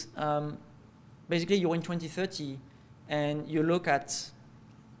is basically you're in 2030, and you look at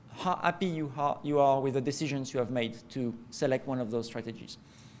how happy you are with the decisions you have made to select one of those strategies.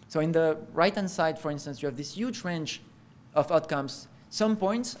 So in the right-hand side, for instance, you have this huge range of outcomes. Some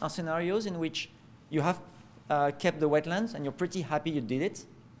points are scenarios in which you have kept the wetlands, and you're pretty happy you did it.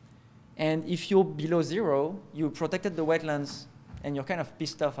 And if you're below 0, you protected the wetlands, and you're kind of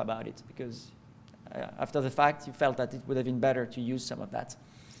pissed off about it, because after the fact, you felt that it would have been better to use some of that.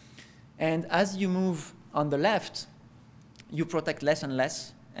 And as you move on the left, you protect less and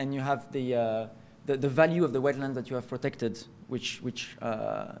less, and you have the value of the wetland that you have protected, which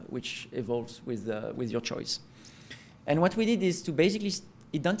evolves with your choice. And what we did is to basically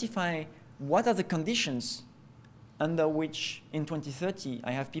identify what are the conditions under which in 2030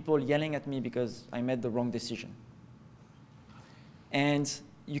 I have people yelling at me because I made the wrong decision. And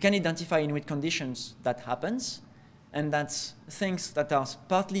you can identify in which conditions that happens, and that's things that are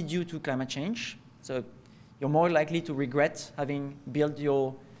partly due to climate change. So you're more likely to regret having built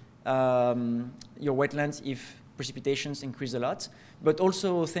your wetlands if precipitations increase a lot, but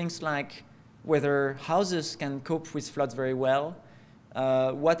also things like whether houses can cope with floods very well.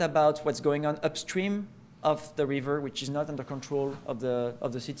 What about what's going on upstream of the river, which is not under control of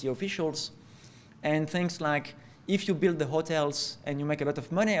the city officials? And things like, if you build the hotels and you make a lot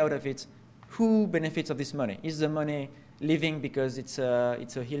of money out of it, who benefits of this money? Is the money living because it's a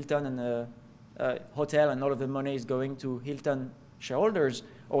Hilton and a hotel and all of the money is going to Hilton shareholders,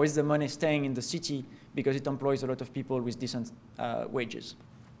 or is the money staying in the city because it employs a lot of people with decent wages?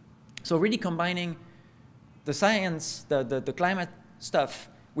 So really combining the science, the climate stuff,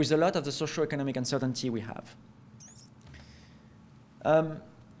 with a lot of the socio-economic uncertainty we have.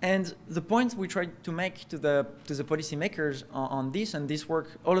 And the point we tried to make to the policymakers on this, and this work,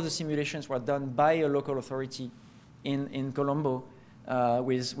 all of the simulations were done by a local authority in Colombo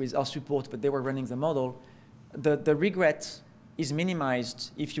with our support, but they were running the model. The regret is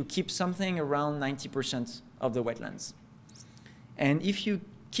minimized if you keep something around 90% of the wetlands. And if you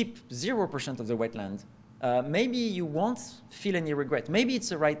keep 0% of the wetland, maybe you won't feel any regret. Maybe it's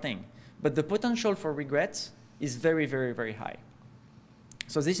the right thing, but the potential for regret is very, very, very high.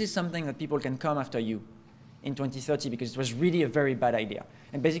 So this is something that people can come after you in 2030 because it was really a very bad idea.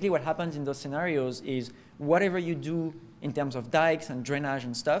 And basically what happens in those scenarios is whatever you do in terms of dikes and drainage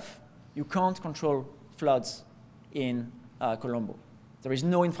and stuff, you can't control floods in Colombo. There is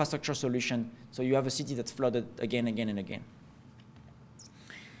no infrastructure solution, so you have a city that's flooded again, again, and again.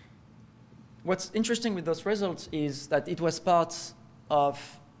 What's interesting with those results is that it was part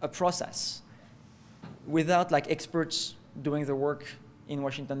of a process without like experts doing the work in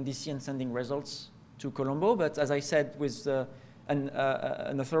Washington, D.C. and sending results to Colombo. But as I said, with an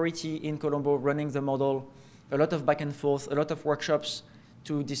authority in Colombo running the model, a lot of back and forth, a lot of workshops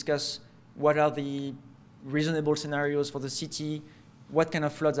to discuss what are the reasonable scenarios for the city, what kind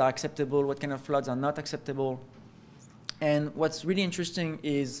of floods are acceptable, what kind of floods are not acceptable. And what's really interesting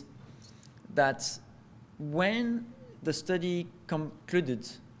is that when the study concluded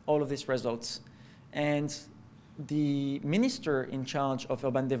all of these results and the minister in charge of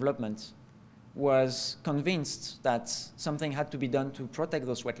urban development was convinced that something had to be done to protect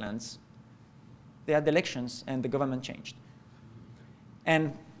those wetlands, they had elections and the government changed.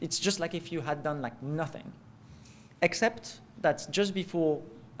 And it's just like if you had done like nothing, except that just before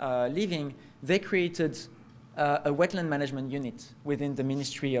leaving, they created a wetland management unit within the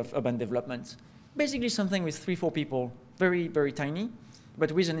Ministry of Urban Development. Basically something with 3-4 people, very, very tiny,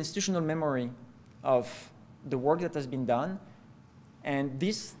 but with an institutional memory of the work that has been done. And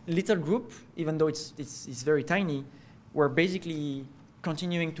this little group, even though it's very tiny, were basically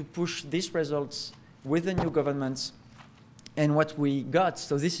continuing to push these results with the new governments. And what we got,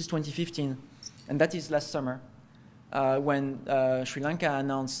 so this is 2015, and that is last summer, when Sri Lanka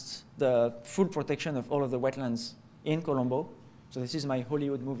announced the full protection of all of the wetlands in Colombo. So this is my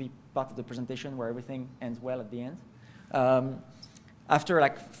Hollywood movie part of the presentation where everything ends well at the end. After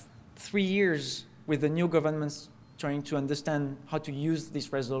like 3 years with the new governments trying to understand how to use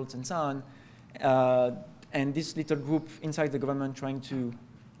these results and so on, and this little group inside the government trying to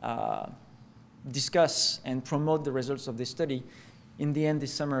discuss and promote the results of this study, in the end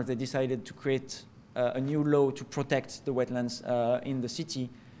this summer they decided to create a new law to protect the wetlands in the city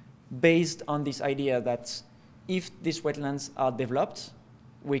based on this idea that if these wetlands are developed,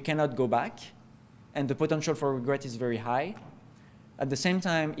 we cannot go back, and the potential for regret is very high. At the same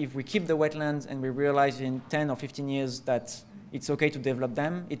time, if we keep the wetlands and we realize in 10 or 15 years that it's okay to develop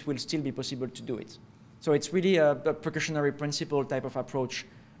them, it will still be possible to do it. So it's really a precautionary principle type of approach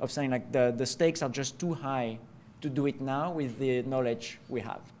of saying like the stakes are just too high to do it now with the knowledge we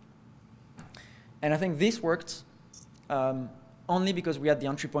have. And I think this worked only because we had the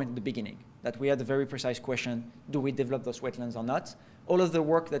entry point at the beginning, that we had a very precise question, do we develop those wetlands or not? All of the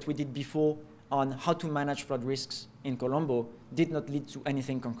work that we did before on how to manage flood risks in Colombo did not lead to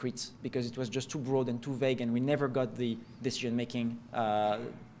anything concrete because it was just too broad and too vague, and we never got the decision-making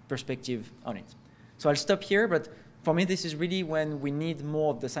perspective on it. So I'll stop here, but for me this is really when we need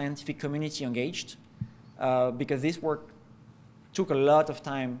more of the scientific community engaged, because this work took a lot of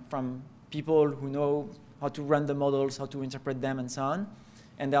time from people who know how to run the models, how to interpret them, and so on.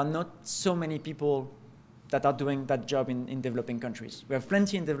 And there are not so many people that are doing that job in developing countries. We have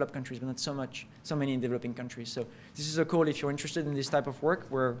plenty in developed countries, but not so many in developing countries. So this is a call if you're interested in this type of work.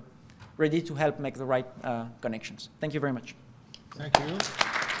 We're ready to help make the right connections. Thank you very much. Thank you.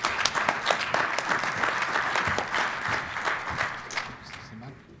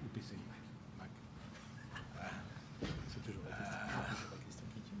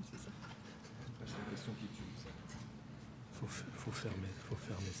 Faut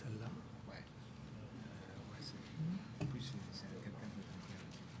fermer celle-là.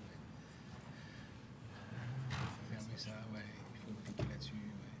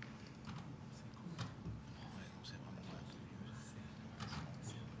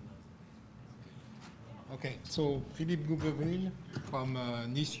 Okay, so Philippe Gouberville from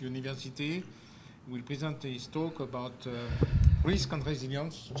Nice University will present his talk about risk and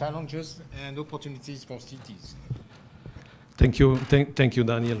resilience, challenges and opportunities for cities. Thank you,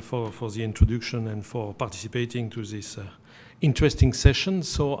 Daniel, for the introduction and for participating to this interesting session.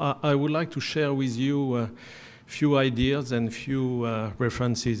 So I would like to share with you a few ideas and few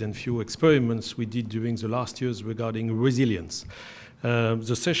references and few experiments we did during the last years regarding resilience.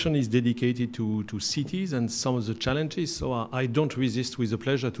 The session is dedicated to cities and some of the challenges, so I don't resist with the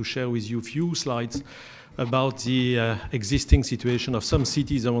pleasure to share with you a few slides about the existing situation of some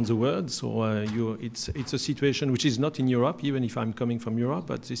cities around the world. So it's a situation which is not in Europe, even if I'm coming from Europe,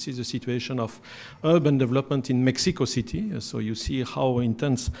 but this is a situation of urban development in Mexico City. So you see how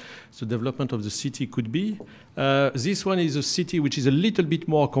intense the development of the city could be. This one is a city which is a little bit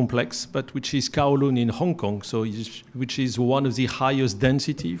more complex, but which is Kowloon in Hong Kong, so which is one of the highest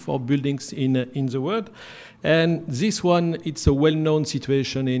density for buildings in the world. And this one, it's a well-known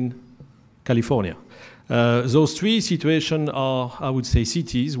situation in California. Those three situations are, I would say,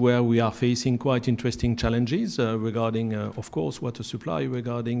 cities where we are facing quite interesting challenges regarding, of course, water supply,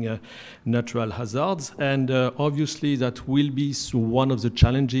 regarding natural hazards. And obviously, that will be one of the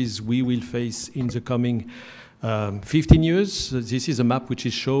challenges we will face in the coming 15 years. This is a map which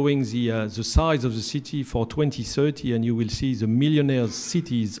is showing the size of the city for 2030, and you will see the millionaire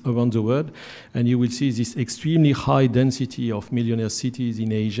cities around the world, and you will see this extremely high density of millionaire cities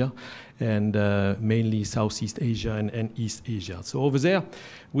in Asia, and mainly Southeast Asia and East Asia. So over there,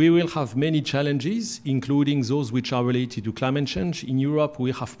 we will have many challenges, including those which are related to climate change. In Europe,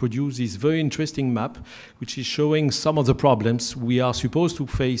 we have produced this very interesting map, which is showing some of the problems we are supposed to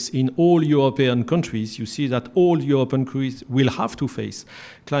face in all European countries. You see that all European countries will have to face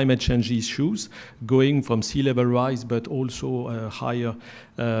climate change issues, going from sea level rise, but also higher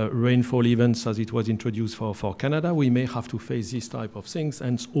rainfall events as it was introduced for Canada. We may have to face this type of things,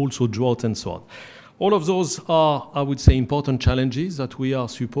 and also drought and so on. All of those are, I would say, important challenges that we are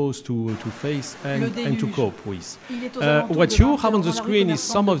supposed to face and to cope with. What you have on the screen is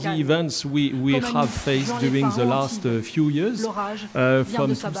some of the events we have faced during the last few years,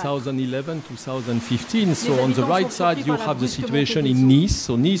 from 2011 to 2015. So on the right side, you have the situation in Nice.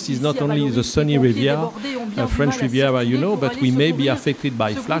 So Nice is not only the sunny Riviera, French Riviera, you know, but we may be affected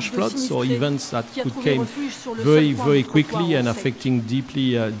by flash floods or events that could come very, very quickly and affecting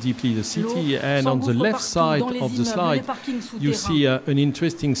deeply the city. And on the left side of the slide, you see an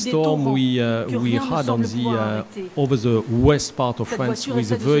interesting storm we had on over the west part of France with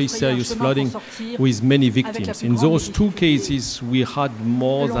a very serious flooding with many victims. In those two cases, we had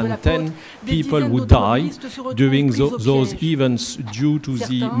more than 10 people who died during those events due to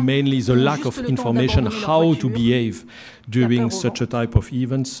mainly the lack of information how to behave during such a type of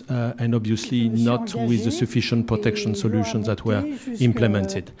events, and obviously not with the sufficient protection solutions that were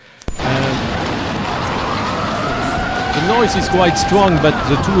implemented. The noise is quite strong, but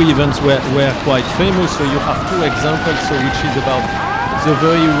the two events were quite famous. So you have two examples, which is about the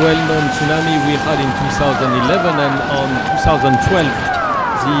very well-known tsunami we had in 2011, and on 2012,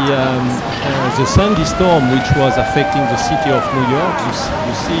 the sandy storm, which was affecting the city of New York.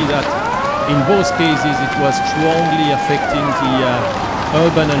 You see that in both cases it was strongly affecting the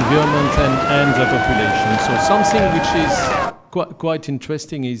urban environment and the population. So something which is quite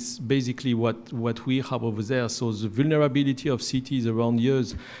interesting is basically what we have over there. So the vulnerability of cities around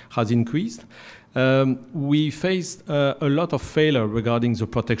years has increased. We faced a lot of failure regarding the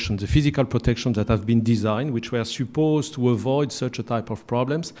protection, the physical protections that have been designed, which were supposed to avoid such a type of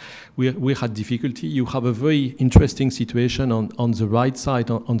problems. We had difficulty. You have a very interesting situation on the right side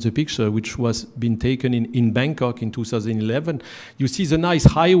on the picture, which was been taken in Bangkok in 2011. You see the nice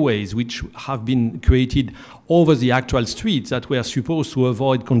highways which have been created over the actual streets that were supposed to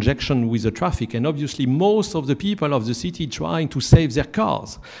avoid congestion with the traffic. And obviously most of the people of the city trying to save their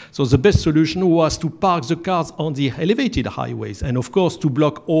cars. So the best solution was to park the cars on the elevated highways and of course to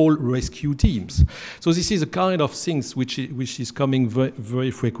block all rescue teams. So this is a kind of things which is coming very,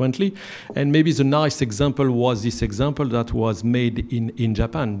 very frequently. And maybe the nice example was this example that was made in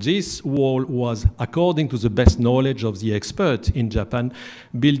Japan. This wall was, according to the best knowledge of the expert in Japan,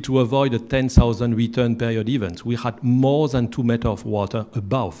 built to avoid a 10,000 return period event. We had more than 2 meters of water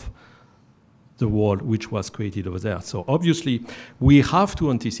above the wall which was created over there. So obviously we have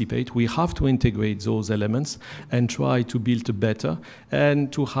to anticipate, we have to integrate those elements and try to build better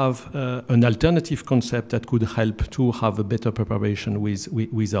and to have an alternative concept that could help to have a better preparation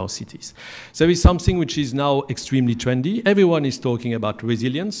with our cities. There is something which is now extremely trendy. Everyone is talking about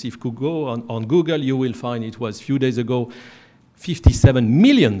resilience. If you go on Google, you will find it was a few days ago 57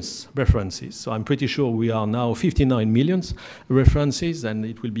 million references. So I'm pretty sure we are now 59 million references, and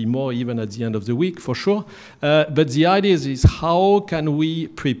it will be more even at the end of the week for sure. But the idea is how can we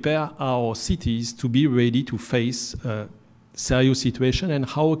prepare our cities to be ready to face serious situation, and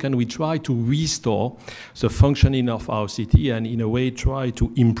how can we try to restore the functioning of our city and in a way try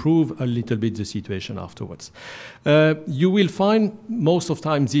to improve a little bit the situation afterwards. You will find most of the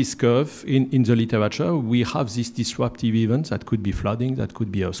time this curve in the literature. We have these disruptive events that could be flooding, that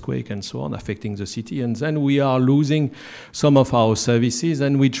could be earthquake and so on affecting the city, and then we are losing some of our services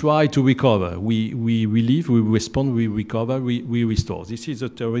and we try to recover. We relieve, we respond, we recover, we restore. This is a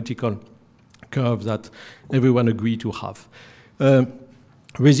theoretical curve that everyone agree to have.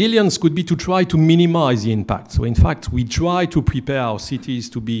 Resilience could be to try to minimize the impact. So in fact, we try to prepare our cities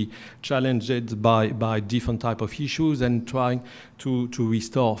to be challenged by different type of issues and trying to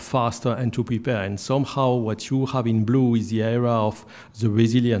restore faster and to prepare. And somehow what you have in blue is the area of the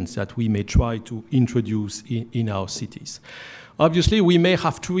resilience that we may try to introduce in our cities. Obviously, we may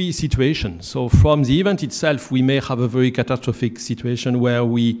have three situations. So from the event itself, we may have a very catastrophic situation where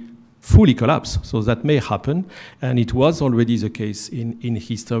we fully collapse. So that may happen, and it was already the case in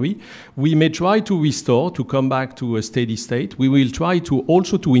history. We may try to restore, to come back to a steady state. We will try to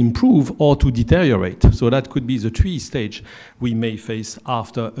also to improve or to deteriorate. So that could be the three stage we may face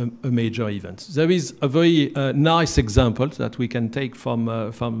after a major event. There is a very nice example that we can take from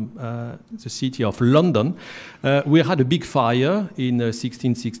the city of London. We had a big fire in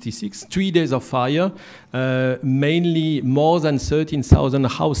 1666, 3 days of fire, mainly more than 13,000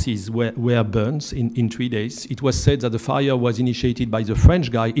 houses were burned in 3 days. It was said that the fire was initiated by the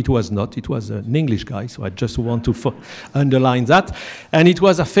French guy. It was not. It was an English guy, so I just want to underline that. And it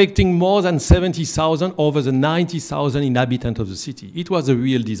was affecting more than 70,000 over the 90,000 inhabitants of the city. It was a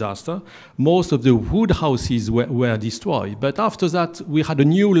real disaster. Most of the wood houses were destroyed. But after that, we had a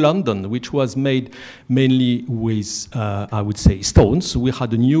new London, which was made mainly with, I would say, stones. We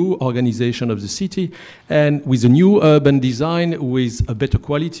had a new organization of the city, and with a new urban design, with a better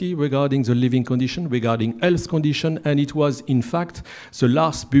quality regarding the living condition, regarding health condition, and it was, in fact, the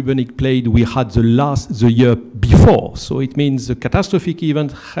last bubonic plague we had the year before. So it means the catastrophic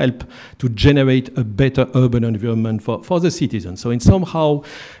event helped to generate a better urban environment for the citizens. So in somehow,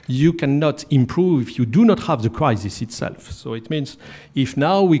 you cannot improve if you do not have the crisis itself. So it means if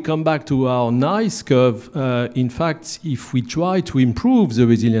now we come back to our nice curve, in fact, if we try to improve the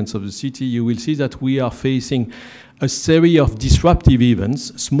resilience of the city, you will see that we are facing a series of disruptive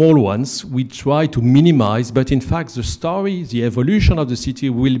events, small ones, we try to minimize, but in fact the story, the evolution of the city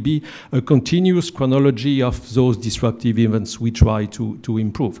will be a continuous chronology of those disruptive events we try to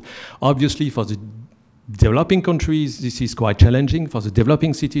improve. Obviously, for the developing countries, this is quite challenging. For the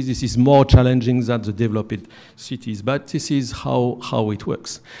developing cities, this is more challenging than the developed cities, but this is how it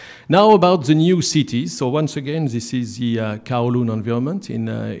works. Now about the new cities. So once again, this is the Kowloon environment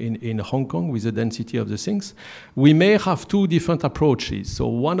in Hong Kong with the density of the things. We may have two different approaches. So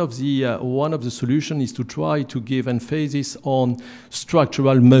one of the solutions is to try to give emphasis on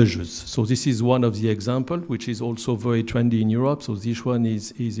structural measures. So this is one of the examples, which is also very trendy in Europe. So this one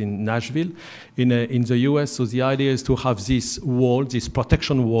is in Nashville, in the US. So the idea is to have this wall, this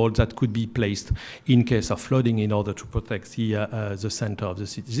protection wall that could be placed in case of flooding in order to protect the center of the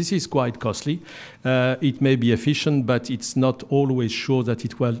city. This is quite costly. It may be efficient, but it's not always sure that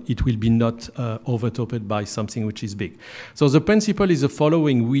it will be not overtopped by something which is big. So the principle is the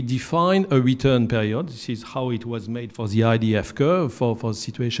following. We define a return period. This is how it was made for the IDF curve for the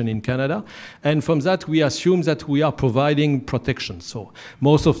situation in Canada. And from that, we assume that we are providing protection. So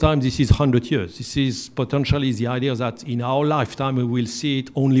most of the time, this is 100 years. This is potentially the idea that in our lifetime, we will see it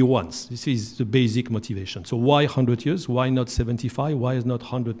only once. This is the basic motivation. So why 100 years? Why not 75? Why is not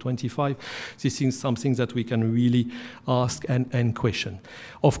 125? This is something that we can really ask and question.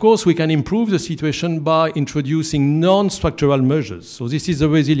 Of course, we can improve the situation by introducing non-structural measures. So this is the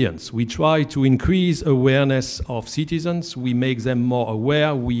resilience. We try to increase awareness of citizens. We make them more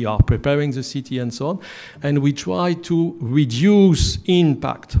aware. We are preparing the city and so on. And we try to reduce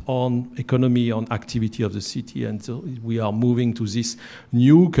impact on economy, on activity of the city. And so we are moving to this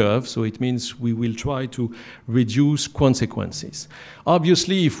new curve. So it means we will try to reduce consequences.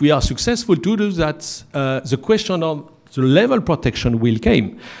 Obviously, if we are successful to do that, the question of the level protection will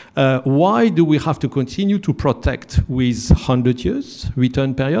come. Why do we have to continue to protect with 100 years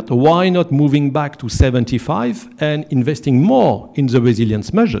return period? Why not moving back to 75 and investing more in the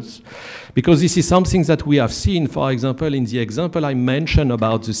resilience measures? Because this is something that we have seen, for example, in the example I mentioned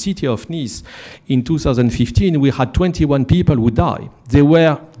about the city of Nice. In 2015, we had 21 people who died. They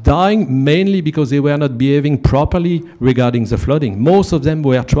were dying mainly because they were not behaving properly regarding the flooding. Most of them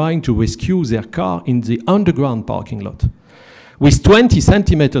were trying to rescue their car in the underground parking lot. With 20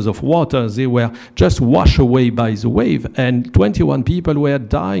 centimeters of water, they were just washed away by the wave, and 21 people were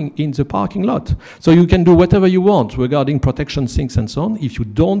dying in the parking lot. So you can do whatever you want regarding protection things and so on. If you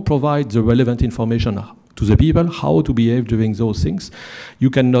don't provide the relevant information to the people, how to behave during those things,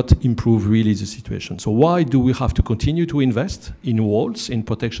 you cannot improve really the situation. So why do we have to continue to invest in walls, in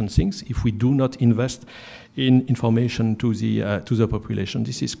protection things, if we do not invest in information to the population?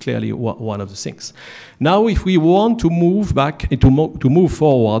 This is clearly one of the things. Now, if we want to move back, to move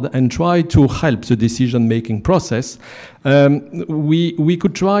forward and try to help the decision-making process, we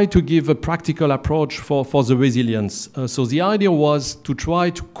could try to give a practical approach for the resilience. So the idea was to try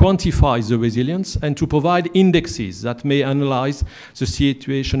to quantify the resilience and to provide indexes that may analyze the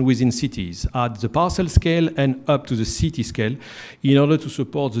situation within cities at the parcel scale and up to the city scale in order to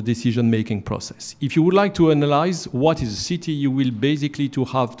support the decision-making process. If you would like to analyze what is a city, you will basically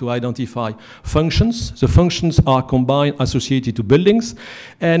have to identify functions. The functions are combined, associated to buildings,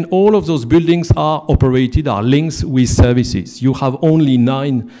 and all of those buildings are operated, are linked with services. You have only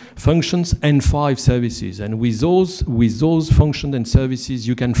 9 functions and 5 services, and with those functions and services,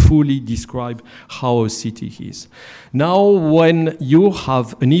 you can fully describe how a city is. Now, when you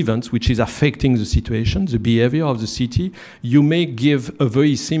have an event which is affecting the situation, the behavior of the city, you may give a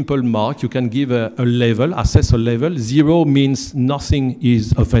very simple mark. You can give a level, assess a level. 0 means nothing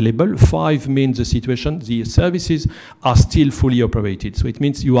is available. 5 means the situation, the services are still fully operated. So it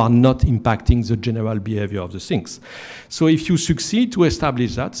means you are not impacting the general behavior of the things. So if you succeed to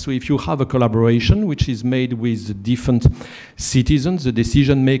establish that, so if you have a collaboration which is made with the different citizens, the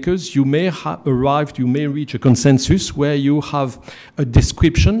decision makers, you may reach a consensus where you have a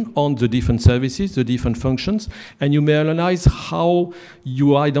description on the different services, the different functions, and you may analyze how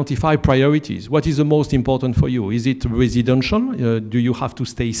you identify priorities. What is the most important for you? Is it residential? Do you have to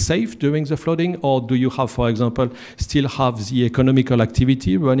stay safe during the flooding, or do you have, for example, still have the economical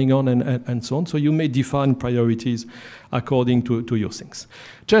activity running on and so on? So you may define priorities according to your things.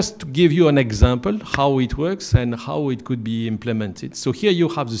 Just to give you an example how it works and how it could be implemented. So here you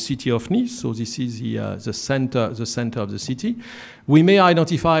have the city of Nice. So this is the center of the city. We may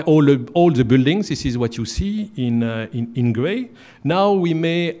identify all the buildings. This is what you see in gray. Now we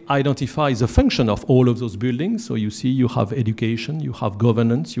may identify the function of all of those buildings. So you see you have education, you have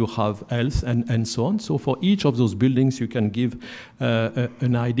governance, you have health, and so on. So for each of those buildings, you can give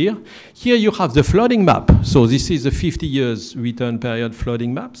an idea. Here you have the flooding map. So this is a 50 years return period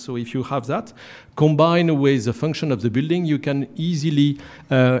flooding map. So if you have that, combined with the function of the building, you can easily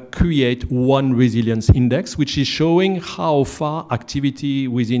create one resilience index, which is showing how far activity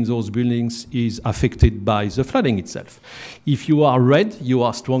within those buildings is affected by the flooding itself. If you are red, you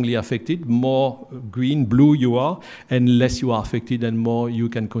are strongly affected. More green, blue you are, and less you are affected, and more you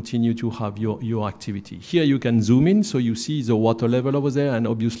can continue to have your activity. Here you can zoom in, so you see the water level over there, and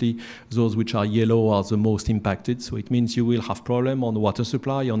obviously those which are yellow are the most impacted. So it means you will have problem on water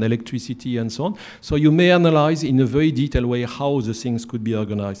supply, on electricity, and so on. So you may analyze in a very detailed way how the things could be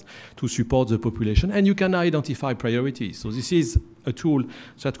organized to support the population, and you can identify priorities. So this is a tool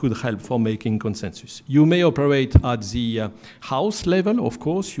that could help for making consensus. You may operate at the house level, of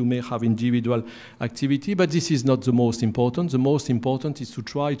course. You may have individual activity, but this is not the most important. The most important is to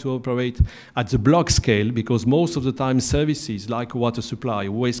try to operate at the block scale, because most of the time services like water supply,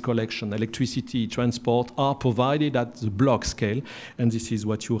 waste collection, electricity, transport are provided at the block scale, and this is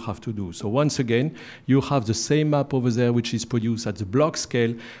what you have to do. So once again, you have the same map over there which is produced at the block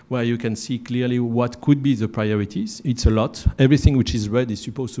scale, where you can see clearly what could be the priorities. It's a lot. Everything which is red is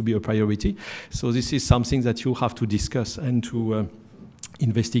supposed to be a priority. So this is something that you have to discuss and to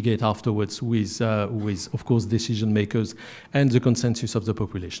investigate afterwards with, of course, decision makers and the consensus of the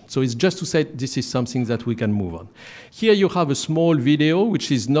population. So it's just to say this is something that we can move on. Here you have a small video,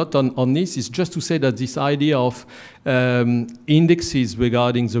 which is not on this. It's just to say that this idea of indexes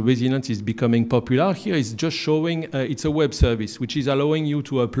regarding the resilience is becoming popular. Here is just showing it's a web service which is allowing you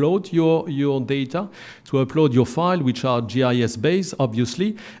to upload your data, to upload your file, which are GIS based,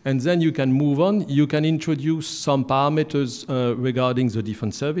 obviously, and then you can move on. You can introduce some parameters regarding the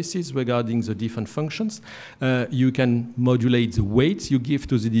different services, regarding the different functions. You can modulate the weights you give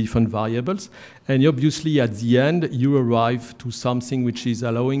to the different variables, and obviously at the end you arrive to something which is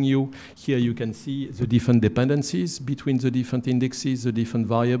allowing you, here you can see the different dependencies between the different indexes, the different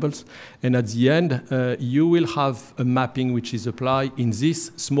variables, and at the end you will have a mapping which is applied in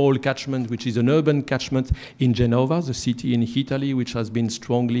this small catchment, which is an urban catchment in Genova, the city in Italy, which has been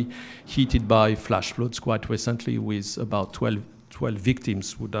strongly heated by flash floods quite recently, with about 12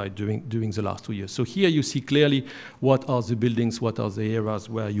 victims who died during the last 2 years. So here you see clearly what are the buildings, what are the areas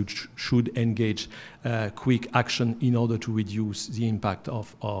where you should engage quick action in order to reduce the impact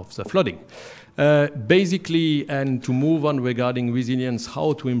of the flooding. Basically, and to move on regarding resilience,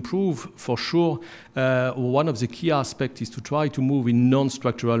 how to improve, for sure, one of the key aspects is to try to move in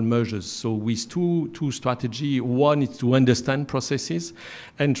non-structural measures. So with two strategies, one is to understand processes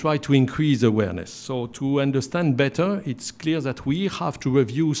and try to increase awareness. So to understand better, it's clear that we have to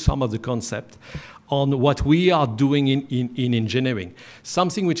review some of the concepts on what we are doing in engineering.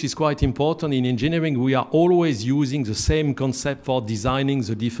 Something which is quite important in engineering, we are always using the same concept for designing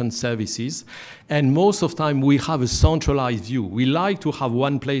the different services. And most of the time we have a centralized view. We like to have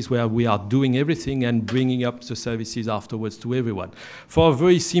one place where we are doing everything and bringing up the services afterwards to everyone. For a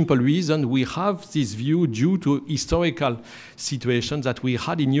very simple reason, we have this view due to historical situations that we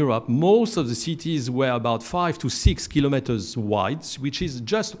had in Europe. Most of the cities were about 5 to 6 kilometers wide, which is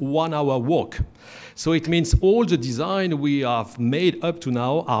just 1 hour walk. So it means all the design we have made up to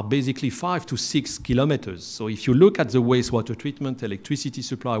now are basically 5 to 6 kilometers. So if you look at the wastewater treatment, electricity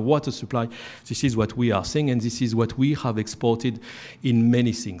supply, water supply, this is what we are seeing, and this is what we have exported in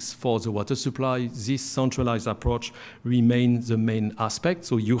many things. For the water supply, this centralized approach remains the main aspect.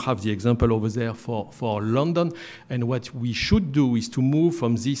 So you have the example over there for London, and what we should do is to move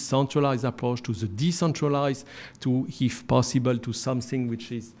from this centralized approach to the decentralized, to, if possible, to something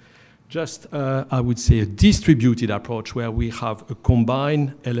which is just, I would say, a distributed approach where we have a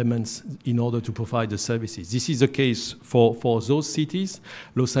combined elements in order to provide the services. This is the case for those cities,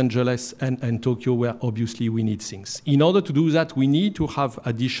 Los Angeles and Tokyo, where obviously we need things. In order to do that, we need to have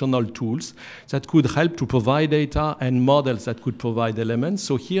additional tools that could help to provide data and models that could provide elements.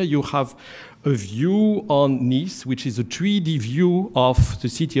 So here you have a view on Nice, which is a 3D view of the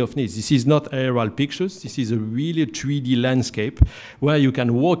city of Nice. This is not aerial pictures. This is a really 3D landscape where you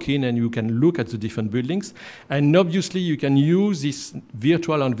can walk in and you can look at the different buildings. And obviously, you can use this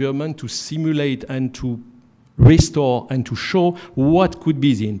virtual environment to simulate and to restore and to show what could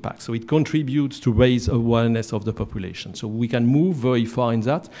be the impact. So it contributes to raise awareness of the population. So we can move very far in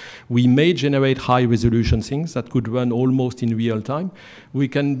that. We may generate high resolution things that could run almost in real time. We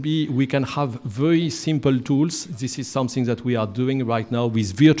can have very simple tools. This is something that we are doing right now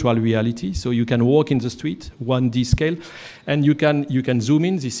with virtual reality. So you can walk in the street, 1D scale, and you can zoom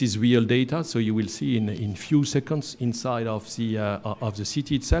in. This is real data, so you will see in few seconds inside of the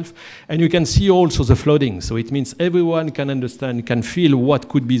city itself. And you can see also the flooding. So it means everyone can understand, can feel what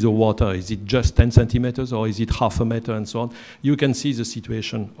could be the water. Is it just 10 centimeters or is it half a meter and so on? You can see the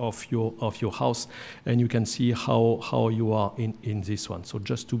situation of your house, and you can see how you are in this one. So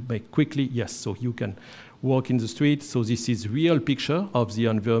just to make quickly, yes, so you can walk in the street. So this is real picture of the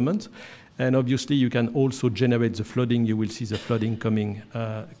environment. And obviously you can also generate the flooding. You will see the flooding coming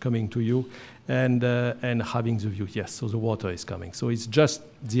to you, and having the view. Yes, so the water is coming. So it's just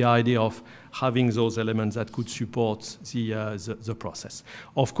the idea of having those elements that could support the process.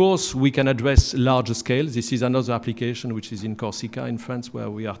 Of course, we can address larger scale. This is another application which is in Corsica in France, where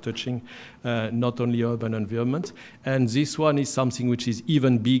we are touching not only urban environment. And this one is something which is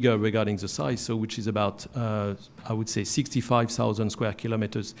even bigger regarding the size, so which is about, I would say, 65,000 square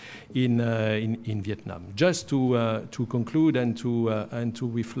kilometers in Vietnam. Just to conclude and to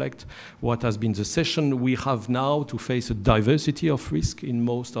reflect what has been the session, we have now to face a diversity of risk in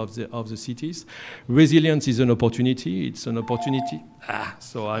most of the cities. Resilience is an opportunity. It's an opportunity.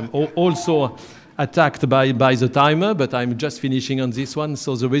 So I'm also attacked by the timer, but I'm just finishing on this one.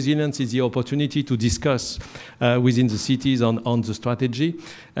 So the resilience is the opportunity to discuss within the cities on the strategy.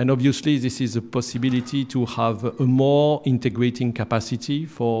 And obviously, this is a possibility to have a more integrating capacity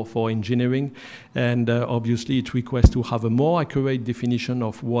for engineering. And obviously, it requests to have a more accurate definition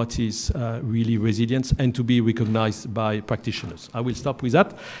of what is really resilience and to be recognized by practitioners. I will stop with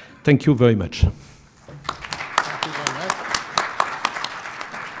that. Thank you very much. Thank you very much.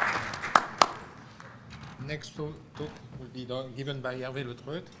 Next talk will be given by Hervé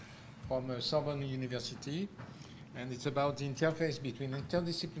Letreut from Sorbonne University, and it's about the interface between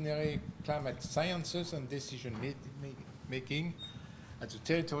interdisciplinary climate sciences and decision making at the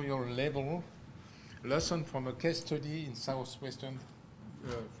territorial level, lesson from a case study in southwestern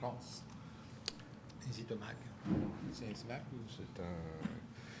France. Is it a Mac? C'est un Mac ou c'est un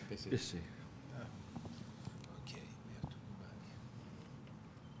PC? PC. Okay, we have to go back.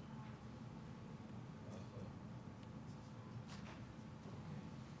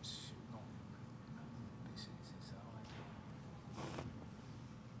 Non, PC, c'est ça.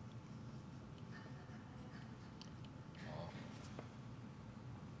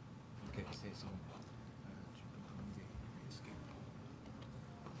 Ok, c'est ça. Tu peux commander escape.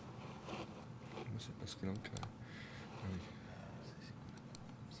 c'est parce que donc, ah oui.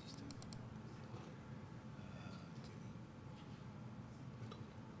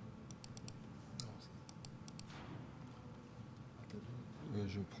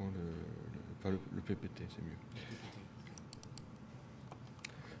 Je prends le PPT, c'est mieux.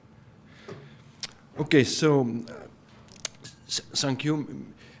 Okay, so thank you.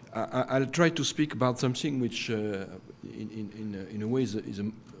 I'll try to speak about something which, in a way, is a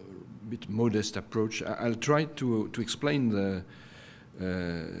bit modest approach. I'll try to explain the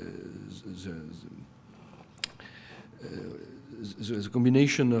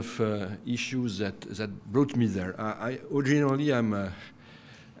combination of issues that brought me there. Originally, and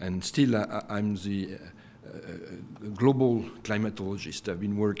still I'm the global climatologist. I've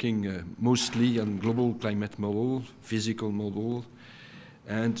been working mostly on global climate model, physical model,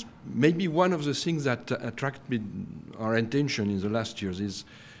 and maybe one of the things that attracted our attention in the last years is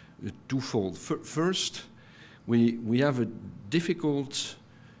twofold. First, we have a difficulty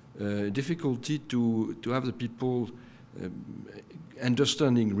to have the people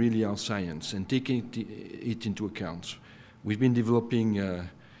understanding really our science and taking it into account. We've been developing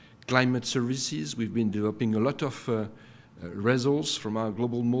climate services. We've been developing a lot of results from our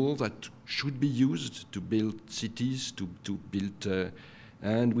global model that should be used to build cities, to build,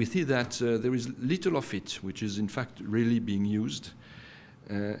 and we see that there is little of it, which is in fact really being used.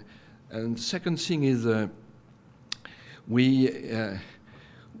 And the second thing is we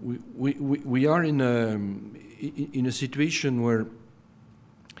are in a situation where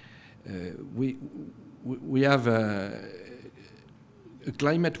we have a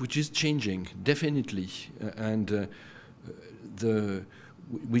climate which is changing, definitely, and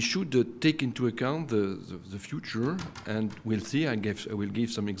we should take into account the future, and we'll see. I will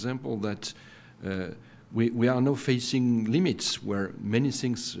give some example that we are now facing limits where many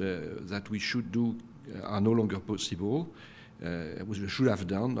things that we should do are no longer possible. We should have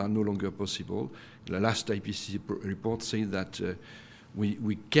done are no longer possible. The last IPCC report said that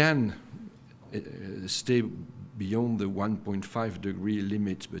we can stay beyond the 1.5 degree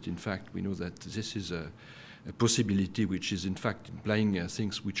limit, but in fact we know that this is a possibility which is in fact implying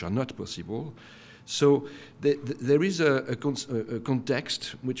things which are not possible. So there is a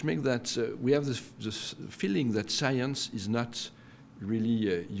context which makes that we have this feeling that science is not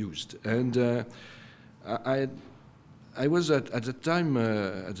really used. And I was at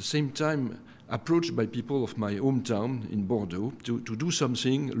the same time approached by people of my hometown in Bordeaux to do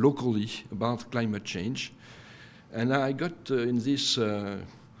something locally about climate change. And I got in this,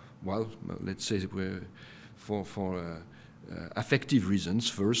 well, let's say for affective reasons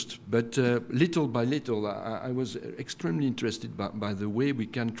first, but little by little I was extremely interested by the way we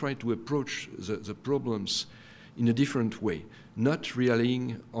can try to approach the problems in a different way, not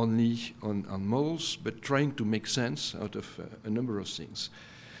relying only on models, but trying to make sense out of a number of things.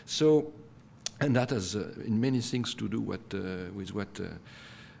 So, and that has in many things to do with what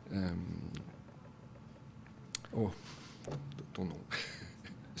oh, don't know.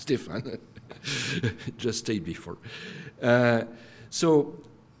 Stéphane just stayed before. So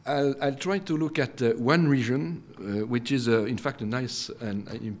I'll try to look at one region, which is in fact a nice and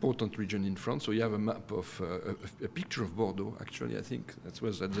important region in France. So you have a map of a picture of Bordeaux. Actually, I think that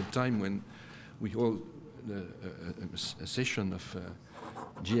was at the time when we held a session of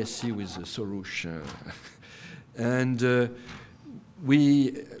GSC with Soroush, and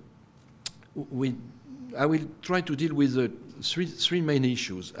I will try to deal with three main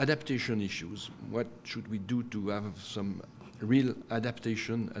issues: adaptation issues. What should we do to have some real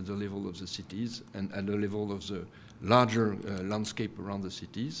adaptation at the level of the cities and at the level of the larger landscape around the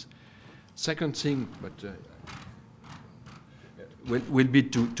cities? Second thing, but will be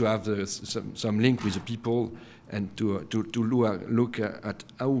to have some link with the people and to look at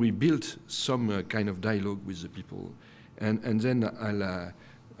how we build some kind of dialogue with the people, and then I'll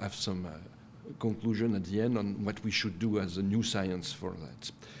have some conclusion at the end on what we should do as a new science for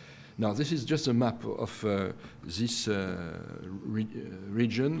that. Now, this is just a map of this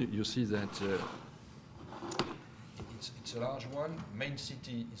region. You see that it's a large one. Main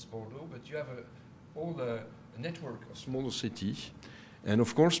city is Bordeaux, but you have all the network of smaller cities. And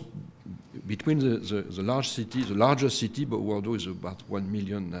of course, between the large city, the largest city, but Bordeaux is about 1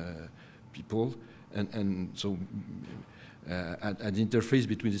 million people, and so at the interface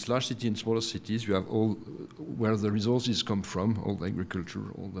between this large city and smaller cities, you have all where the resources come from, all the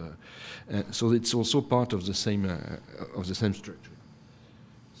agriculture, all the. So it's also part of the same structure.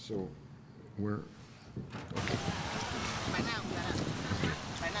 So we're okay.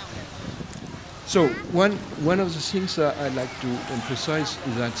 So one of the things I'd like to emphasize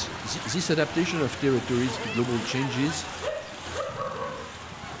is that this adaptation of territories to global changes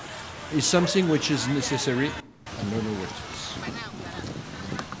is something which is necessary. I don't know what it is.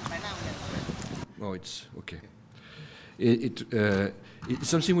 Oh, it's okay. It's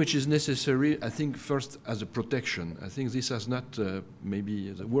something which is necessary, I think, first as a protection. I think this has not,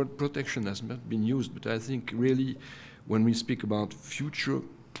 maybe the word protection has not been used, but I think really when we speak about future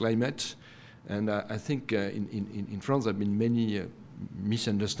climate, and I think in France there have been many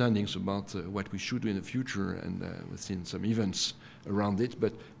misunderstandings about what we should do in the future, and we've seen some events around it,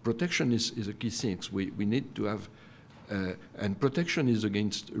 but protection is a key thing. We need to have, and protection is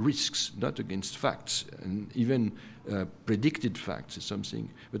against risks, not against facts, and even predicted facts is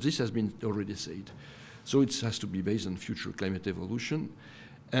something, but this has been already said. So it has to be based on future climate evolution.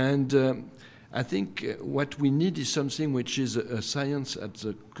 And I think what we need is something which is a science at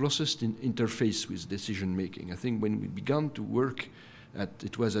the closest interface with decision making. I think when we began to work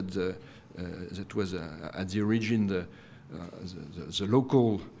it was at the origin the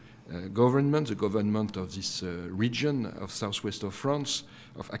local government, the government of this region of southwest of France,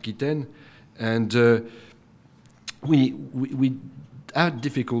 of Aquitaine, and we had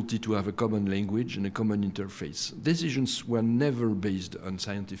difficulty to have a common language and a common interface. Decisions were never based on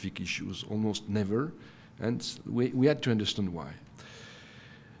scientific issues, almost never, and we had to understand why.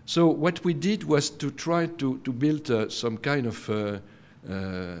 So what we did was to try to build some kind of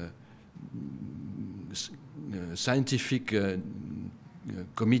scientific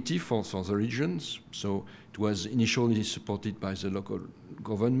committee for the regions. So it was initially supported by the local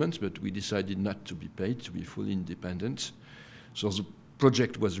governments, but we decided not to be paid, to be fully independent. So the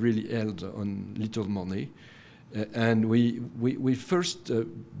project was really held on little money. And we first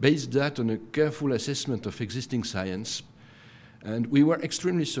based that on a careful assessment of existing science. And we were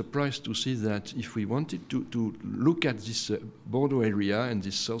extremely surprised to see that if we wanted to look at this Bordeaux area and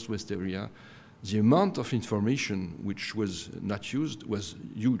this southwest area, the amount of information which was not used was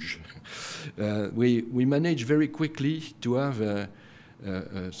huge. We managed very quickly to have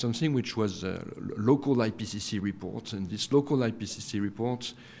something which was a local IPCC report, and this local IPCC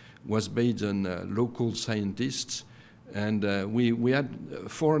report was based on local scientists, and we had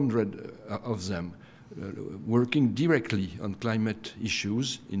 400 of them working directly on climate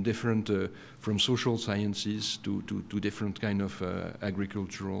issues in different, from social sciences to different kind of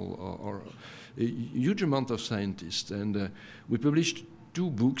agricultural or a huge amount of scientists. And we published 2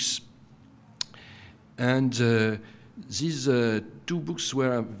 books, and these 2 books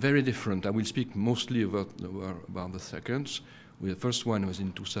were very different. I will speak mostly about the second. The first one was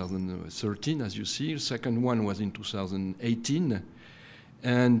in 2013, as you see. The second one was in 2018.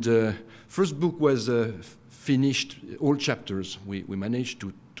 And first book was finished, all chapters. We managed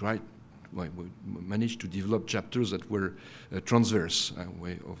to develop chapters that were transverse,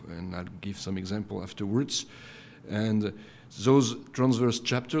 and I'll give some example afterwards. And those transverse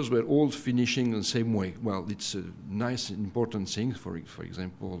chapters were all finishing the same way. Well, it's a nice, important thing, for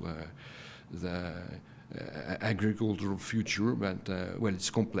example, the agricultural future, but well, it's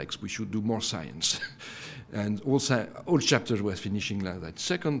complex. We should do more science. And also, all chapters were finishing like that.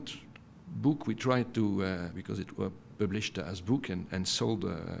 Second book, we tried to, because it was published as book and sold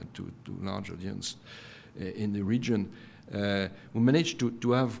to large audience in the region, we managed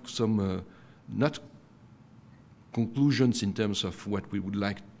to have some, not conclusions in terms of what we would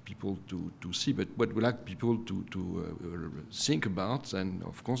like people to see, but what we like people to think about, and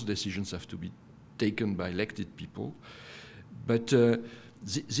of course decisions have to be taken by elected people. But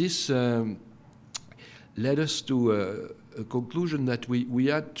this led us to a conclusion that we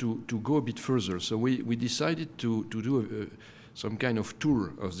had to go a bit further. So we decided to do some kind of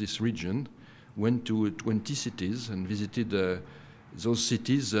tour of this region, went to 20 cities and visited those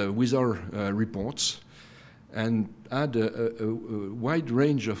cities with our reports, and had a wide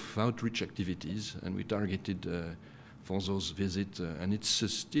range of outreach activities, and we targeted for those visits, and it's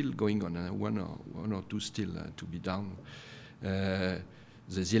still going on, one or two still to be done. The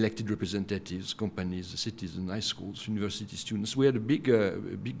elected representatives, companies, the citizens, high schools, university students. We had a big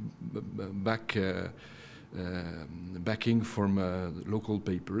backing from local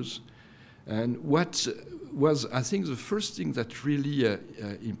papers. And what was, I think, the first thing that really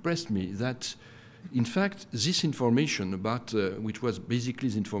impressed me, that in fact this information about, which was basically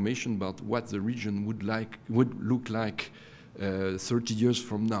the information about what the region would look like 30 years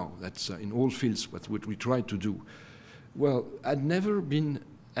from now, that's in all fields what we try to do, well, had never been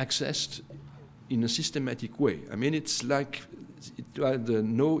accessed in a systematic way. I mean, it's like it had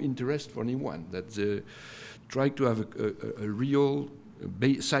no interest for anyone, that try to have a real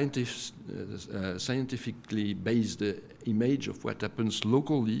scientifically based image of what happens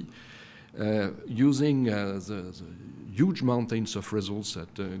locally, using the huge mountains of results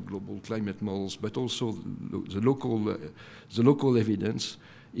at global climate models, but also the local evidence,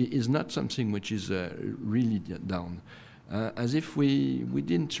 is not something which is really down. As if we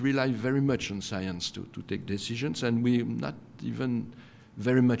didn't rely very much on science to take decisions, and we're not even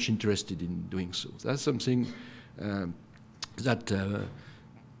very much interested in doing so. That's something that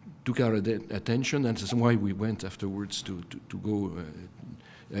took our attention, and that's why we went afterwards to go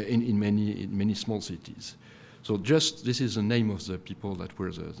in many small cities. So just this is the name of the people that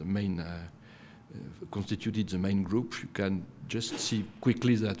were the main constituted the main group. You can just see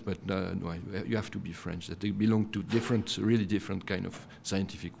quickly that, but no, you have to be French, that they belong to different, really different kind of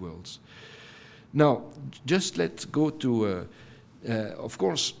scientific worlds. Now, just let's go to, of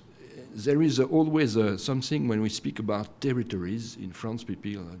course, there is always something when we speak about territories. In France,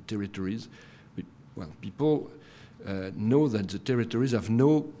 people territories. Well, people know that the territories have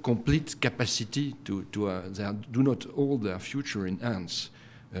no complete capacity they do not hold their future in hands.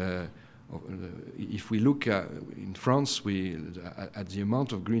 If we look in France, at the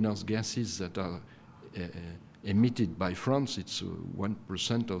amount of greenhouse gases that are emitted by France, it's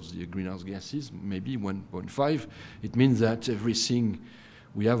 1% of the greenhouse gases, maybe 1.5. It means that everything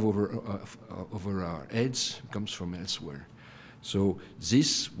we have over our heads comes from elsewhere. So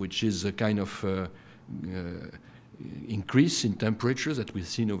this, which is a kind of increase in temperatures that we've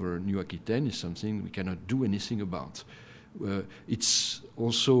seen over New Aquitaine, is something we cannot do anything about. It's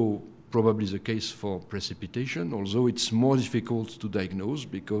also probably the case for precipitation, although it's more difficult to diagnose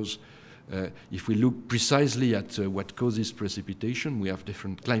because if we look precisely at what causes precipitation, we have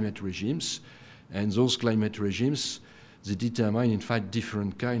different climate regimes, and those climate regimes, they determine, in fact,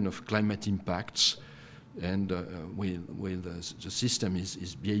 different kind of climate impacts, and the system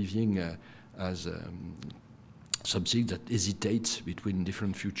is behaving as something that hesitates between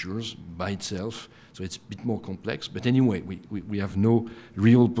different futures by itself, so it's a bit more complex. But anyway, we have no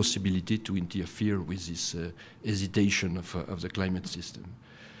real possibility to interfere with this hesitation of the climate system.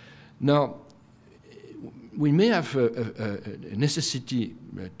 Now, we may have a necessity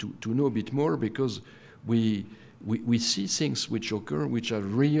to know a bit more because we see things which occur which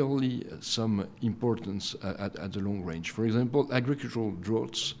have really some importance at the long range. For example, agricultural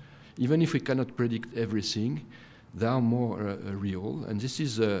droughts, even if we cannot predict everything, they are more real. And this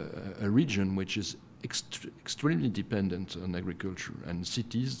is a region which is extremely dependent on agriculture, and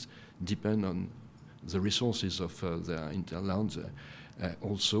cities depend on the resources of their hinterlands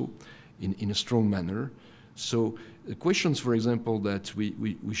also in a strong manner. So the questions, for example, that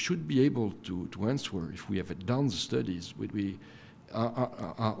we should be able to answer if we have done the studies,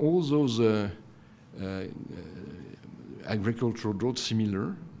 are all those agricultural droughts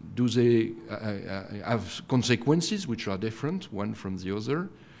similar? Do they have consequences which are different, one from the other?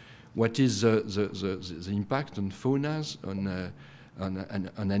 What is the impact on faunas,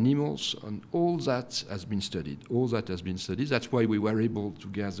 on animals? On all that has been studied. All that has been studied. That's why we were able to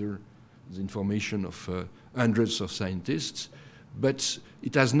gather the information of hundreds of scientists, but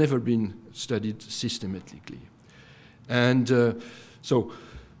it has never been studied systematically. And so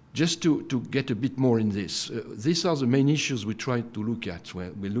just to get a bit more in this, these are the main issues we tried to look at.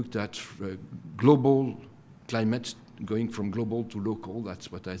 We looked at global climate, going from global to local,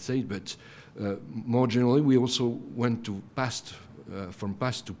 that's what I said, but more generally, we also went to from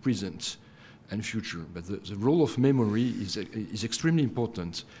past to present and future. But the role of memory is extremely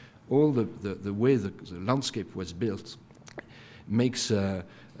important. All the way the landscape was built makes a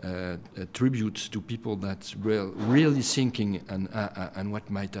tribute to people that were really thinking and what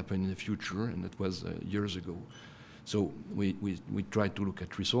might happen in the future, and that was years ago. So we tried to look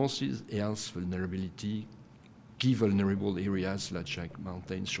at resources, health, vulnerability, key vulnerable areas like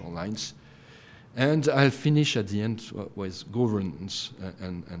mountains, shorelines. And I'll finish at the end with governance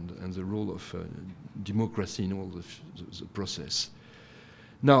and the role of democracy in all the process.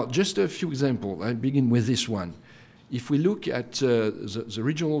 Now, just a few examples. I'll begin with this one. If we look at the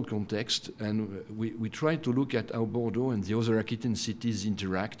regional context, and we try to look at how Bordeaux and the other Aquitaine cities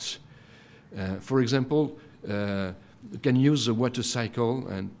interact, for example, you can use the water cycle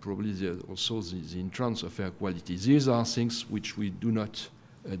and probably also the entrance of air quality. These are things which we do not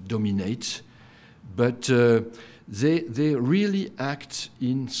dominate, but they really act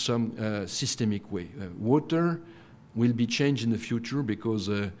in some systemic way. Water will be changed in the future because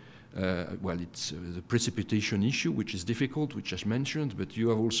well, it's the precipitation issue, which is difficult, which I mentioned, but you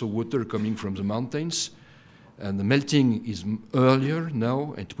have also water coming from the mountains, and the melting is earlier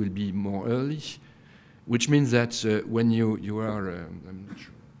now, it will be more early. which means that when you are, I'm not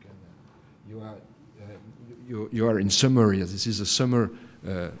sure, you are in summer. Yes, this is a summer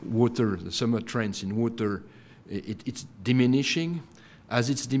water, the summer trends in water. It's diminishing. As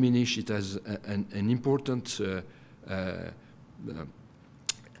it's diminished, it has an important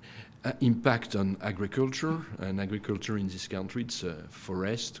impact on agriculture, and agriculture in this country, it's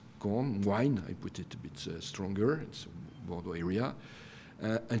forest, corn, wine, I put it a bit stronger, it's a Bordeaux area.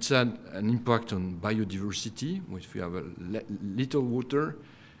 It's an impact on biodiversity, if you have a little water,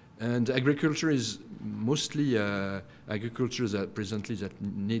 and agriculture is mostly agriculture that presently that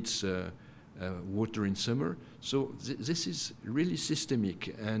needs water in summer. So this is really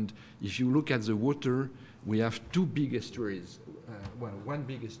systemic, and if you look at the water, we have two big estuaries. Well, one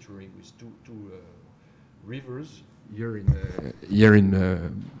big estuary with two rivers here in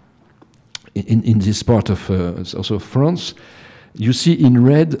this part of also France. You see in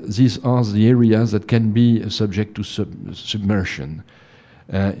red, these are the areas that can be subject to submersion.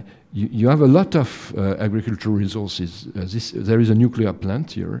 You have a lot of agricultural resources. There is a nuclear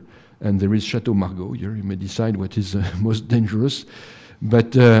plant here, and there is Chateau Margaux here. You may decide what is most dangerous,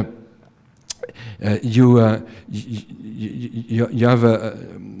 but you have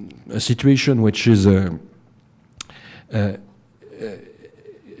a situation which is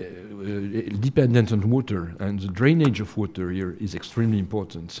dependent on water, and the drainage of water here is extremely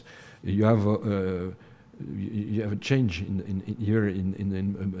important. You have a change here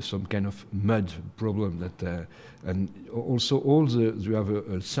in some kind of mud problem that, and also you have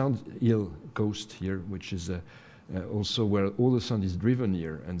a sand hill coast here, which is also where all the sand is driven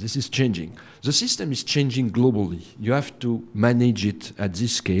here, and this is changing. The system is changing globally. You have to manage it at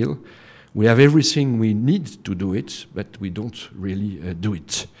this scale. We have everything we need to do it, but we don't really do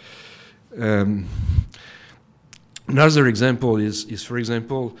it. Another example is for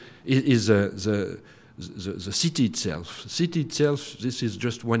example, the city itself. City itself, this is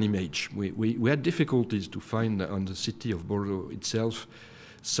just one image. We had difficulties to find on the city of Bordeaux itself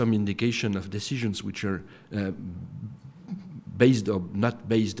some indication of decisions which are based or not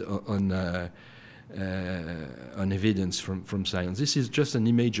based on evidence from science. This is just an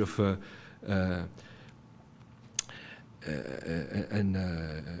image of a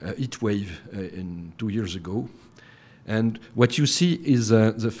heat wave 2 years ago. And what you see is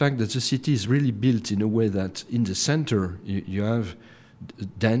the fact that the city is really built in a way that in the center you have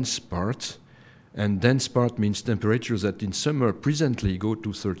dense part, and dense part means temperatures that in summer presently go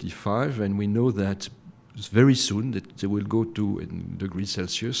to 35, and we know that very soon that they will go to degrees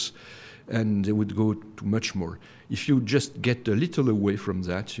Celsius, and they would go to much more. If you just get a little away from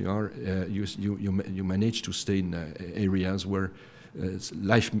that, you manage to stay in areas where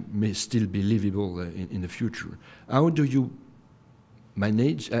life may still be livable in the future. How do you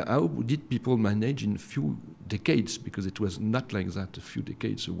manage? How did people manage in a few decades, because it was not like that a few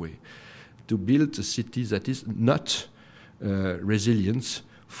decades away, to build a city that is not resilient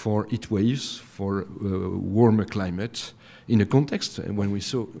for heat waves, for warmer climate, in a context when we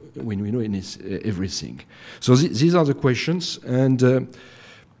know it is everything. So these are the questions, and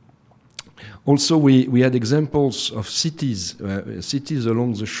also we had examples of cities, cities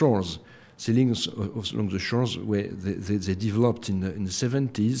along the shores, along the shores where they developed in the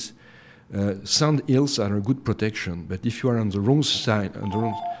 70s. Sand hills are a good protection, but if you are on the wrong side, on the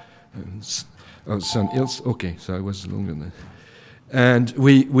wrong sand hills, okay, so I was longer than that. And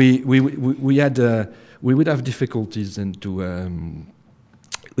we would have difficulties then to,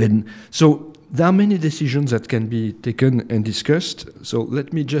 so there are many decisions that can be taken and discussed. So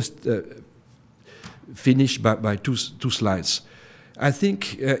let me just finish by two slides. I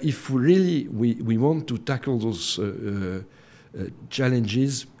think if really we want to tackle those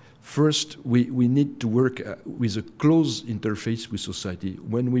challenges, first we need to work with a close interface with society.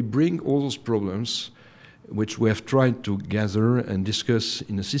 When we bring all those problems, which we have tried to gather and discuss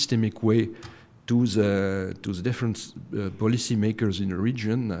in a systemic way to the different policy makers in the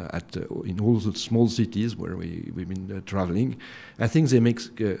region, in all the small cities where we've been traveling, I think they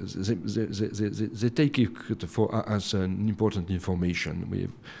take it for us an important information. We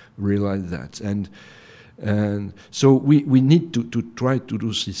realized that, and so we need to try to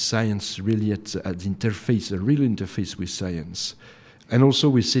do this science really at the interface, a real interface with science, and also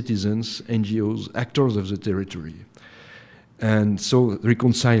with citizens, NGOs, actors of the territory. And so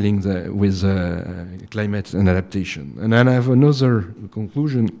reconciling with climate and adaptation. And then I have another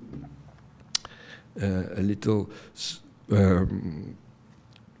conclusion, a little,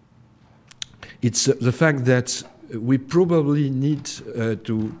 it's the fact that we probably need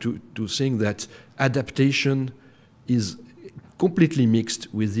to think that adaptation is completely mixed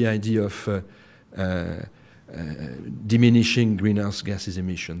with the idea of diminishing greenhouse gases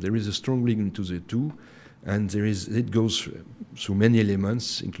emission. There is a strong link to the two, and it goes through many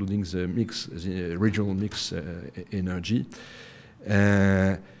elements, including the mix, the regional mix energy.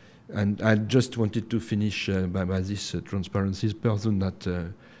 And I just wanted to finish by this transparency. Person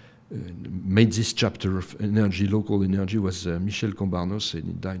that made this chapter of energy, local energy, was Michel Combarnos, and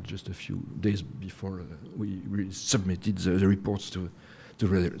he died just a few days before we submitted the reports to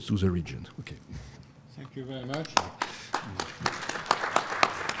the region. Okay. Thank you very much.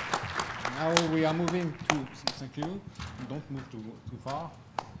 Now we are moving to, thank you, don't move too far.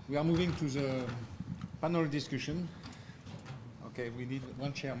 We are moving to the panel discussion. Okay, we need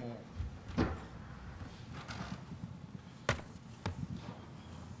one chair more.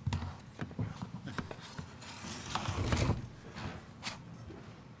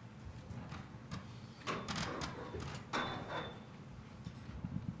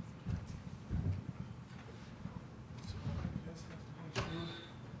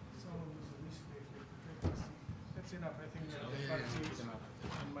 That's enough. I think we have the front seats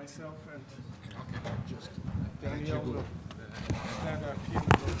and myself and Just Daniel will stand up here.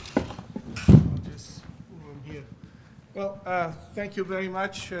 I'll just move him here. Well, thank you very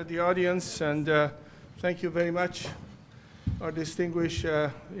much, the audience, and thank you very much, our distinguished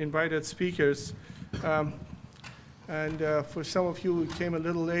invited speakers. And for some of you who came a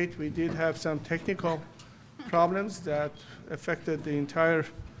little late, we did have some technical problems that affected the entire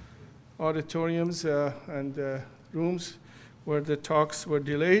auditoriums and rooms where the talks were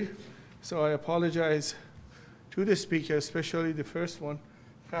delayed. So I apologize to the speaker, especially the first one.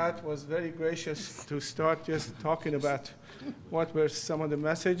 Pat was very gracious to start just talking about what were some of the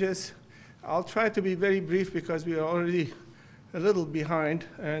messages. I'll try to be very brief because we are already a little behind.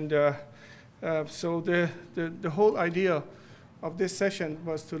 And so the whole idea of this session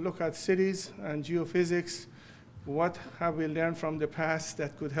was to look at cities and geophysics. What have we learned from the past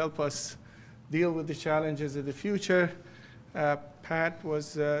that could help us deal with the challenges of the future? Pat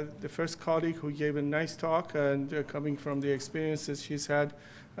was the first colleague who gave a nice talk, and coming from the experiences she's had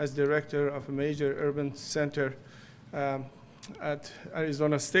as director of a major urban center at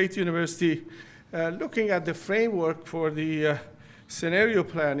Arizona State University, looking at the framework for the scenario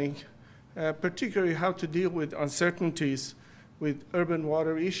planning, particularly how to deal with uncertainties with urban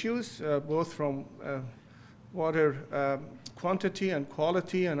water issues, both from water quantity and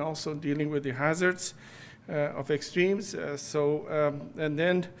quality, and also dealing with the hazards of extremes. And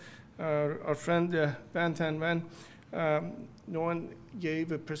then our friend Van Tan Van Nguyen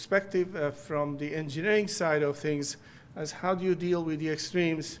gave a perspective from the engineering side of things as how do you deal with the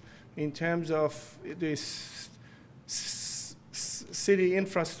extremes in terms of this city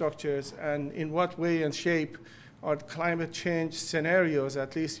infrastructures, and in what way and shape are climate change scenarios.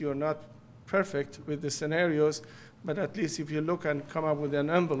 At least you're not perfect with the scenarios, but at least if you look and come up with an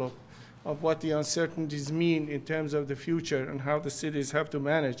envelope of what the uncertainties mean in terms of the future and how the cities have to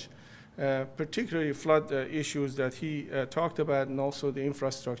manage, particularly flood issues that he talked about, and also the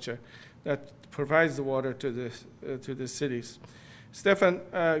infrastructure that provides the water to the cities. Stefan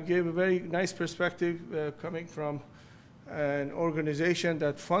gave a very nice perspective coming from an organization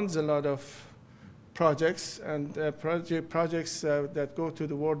that funds a lot of projects, and projects that go to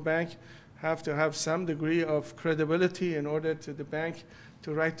the World Bank have to have some degree of credibility in order to the bank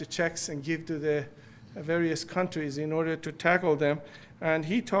to write the checks and give to the various countries in order to tackle them. And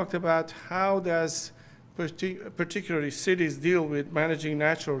he talked about how does particularly cities deal with managing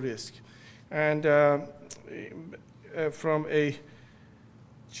natural risk. And from a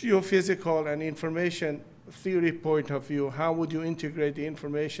geophysical and information theory point of view, how would you integrate the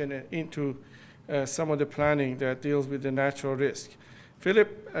information into some of the planning that deals with the natural risk?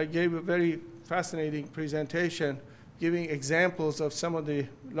 Philip gave a very fascinating presentation giving examples of some of the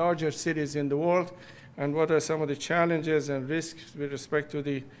larger cities in the world and what are some of the challenges and risks with respect to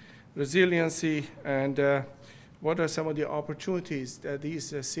the resiliency, and what are some of the opportunities that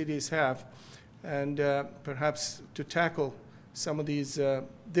these cities have, and perhaps to tackle some of these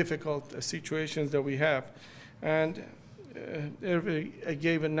difficult situations that we have. And Hervé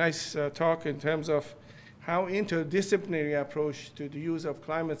gave a nice talk in terms of how interdisciplinary approach to the use of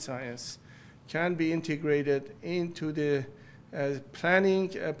climate science can be integrated into the planning,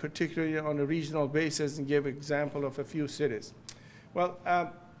 particularly on a regional basis, and gave an example of a few cities. Well,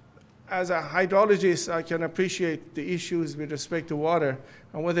 as a hydrologist, I can appreciate the issues with respect to water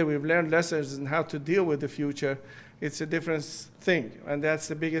and whether we've learned lessons and how to deal with the future. It's a different thing, and that's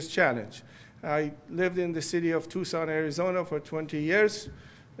the biggest challenge. I lived in the city of Tucson, Arizona for 20 years,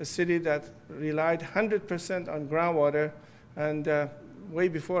 a city that relied 100% on groundwater, and way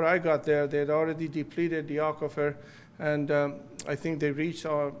before I got there, they had already depleted the aquifer, and I think they reached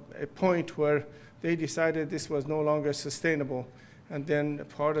a point where they decided this was no longer sustainable. And then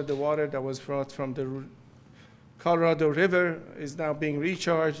part of the water that was brought from the Colorado River is now being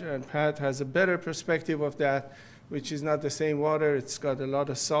recharged, and Pat has a better perspective of that, which is not the same water. It's got a lot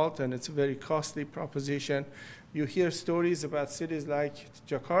of salt, and it's a very costly proposition. You hear stories about cities like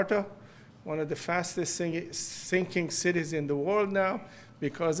Jakarta, one of the fastest sinking cities in the world now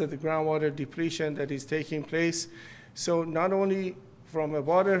because of the groundwater depletion that is taking place. So not only from a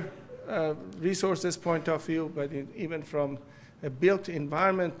water resources point of view, but even from a built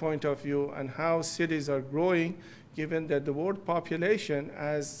environment point of view and how cities are growing, given that the world population,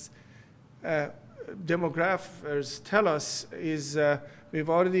 as demographers tell us, is we've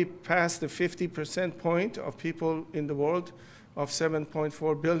already passed the 50% point of people in the world of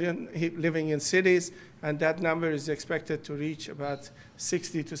 7.4 billion living in cities, and that number is expected to reach about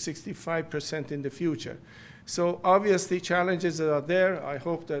 60 to 65% in the future. So obviously challenges are there. I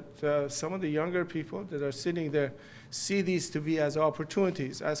hope that some of the younger people that are sitting there see these to be as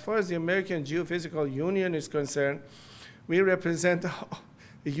opportunities. As far as the American Geophysical Union is concerned, we represent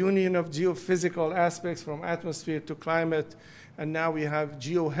a union of geophysical aspects from atmosphere to climate, and now we have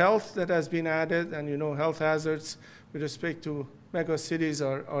geohealth that has been added, and you know health hazards with respect to mega cities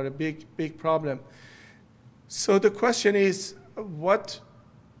are a big problem. So the question is, what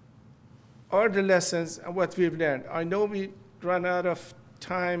are the lessons and what we've learned? I know we run out of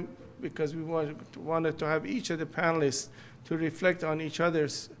time because we wanted to have each of the panelists to reflect on each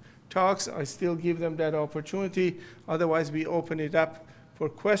other's talks. I still give them that opportunity. Otherwise, we open it up for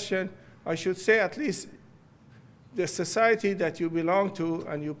question. I should say at least the society that you belong to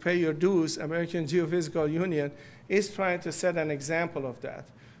and you pay your dues, American Geophysical Union, is trying to set an example of that.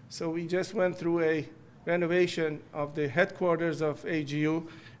 So we just went through a renovation of the headquarters of AGU,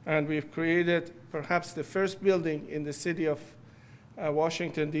 and we've created perhaps the first building in the city of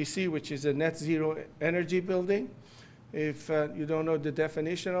Washington, D.C., which is a net zero energy building. If you don't know the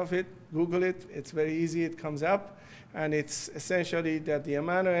definition of it, Google it. It's very easy. It comes up. And it's essentially that the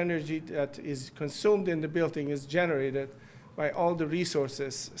amount of energy that is consumed in the building is generated by all the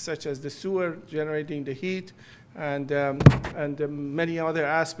resources, such as the sewer generating the heat and many other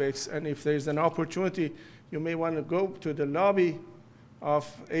aspects. And if there's an opportunity, you may want to go to the lobby of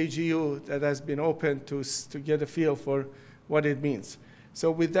AGU that has been opened to get a feel for what it means. So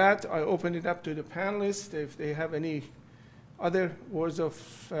with that, I open it up to the panelists if they have any other words of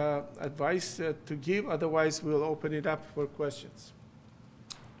advice to give. Otherwise, we'll open it up for questions.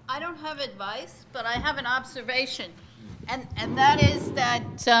 I don't have advice, but I have an observation, and that is that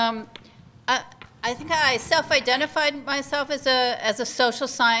I think I self-identified myself as a social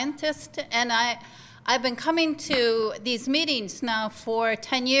scientist, and I've been coming to these meetings now for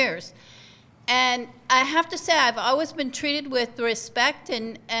 10 years. And I have to say, I've always been treated with respect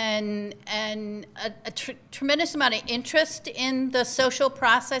and a tremendous amount of interest in the social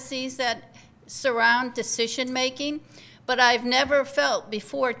processes that surround decision making. But I've never felt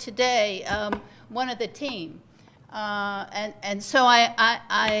before today one of the team. And so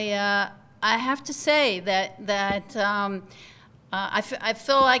I have to say that I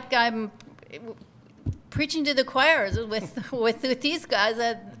feel like I'm preaching to the choir with these guys.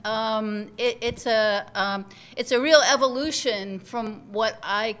 It's a real evolution from what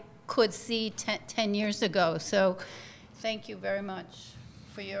I could see 10 years ago. So thank you very much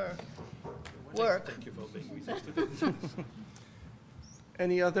for your work. Thank you for being with us today.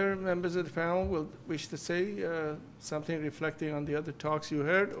 Any other members of the panel will wish to say something reflecting on the other talks you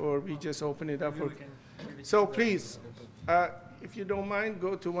heard, or we just open it up for... So please, if you don't mind,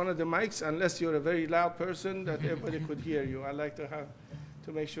 go to one of the mics, unless you're a very loud person that everybody could hear you. I like to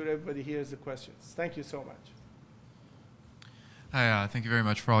make sure everybody hears the questions. Thank you so much. Hi, thank you very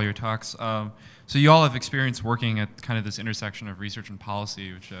much for all your talks. So you all have experience working at kind of this intersection of research and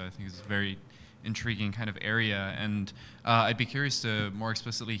policy, which I think is a very intriguing kind of area. And I'd be curious to more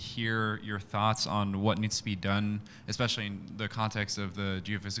explicitly hear your thoughts on what needs to be done, especially in the context of the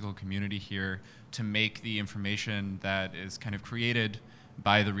geophysical community here, to make the information that is kind of created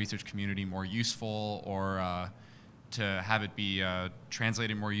by the research community more useful, or to have it be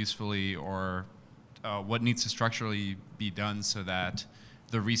translated more usefully, or what needs to structurally be done so that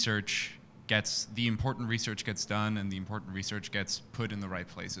the research gets, the important research gets done and the important research gets put in the right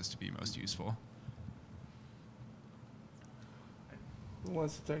places to be most useful. Who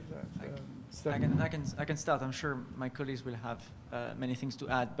wants to take that? I can start. I'm sure my colleagues will have many things to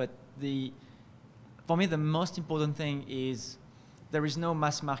add, but for me, the most important thing is there is no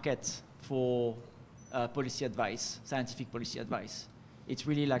mass market for policy advice, scientific policy advice. it's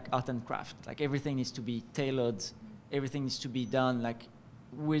really like art and craft. Like everything needs to be tailored, everything needs to be done like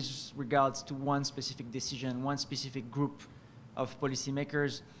with regards to one specific decision, one specific group of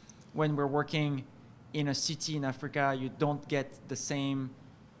policymakers. When we're working in a city in Africa, you don't get the same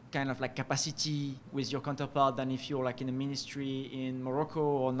kind of like capacity with your counterpart than if you're like in a ministry in Morocco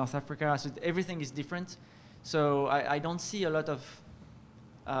or North Africa. So everything is different. So I don't see a lot of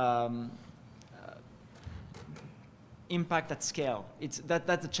impact at scale.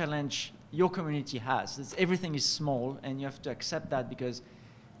 That's the challenge your community has. Everything is small, and you have to accept that, because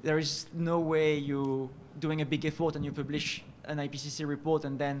there is no way you doing a big effort and you publish an IPCC report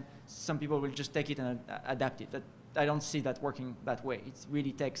and then some people will just take it and adapt it. I don't see that working that way. It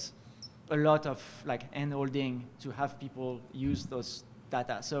really takes a lot of like hand-holding to have people use those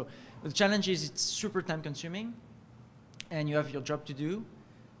data. So the challenge is it's super time-consuming, and you have your job to do,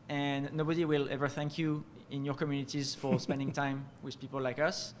 and nobody will ever thank you in your communities for spending time with people like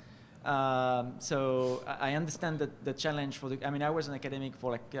us. So I understand that the challenge for the. I mean, I was an academic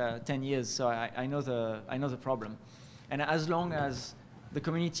for like 10 years, so I know the problem. And as long as the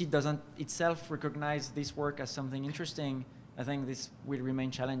community doesn't itself recognize this work as something interesting, I think this will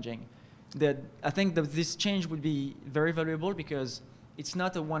remain challenging. I think that this change would be very valuable because it's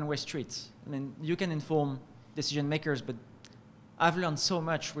not a one-way street. I mean, you can inform decision makers, but I've learned so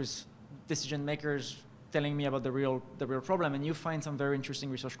much with decision makers telling me about the real problem, and you find some very interesting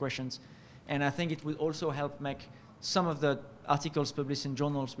research questions. And I think it will also help make some of the articles published in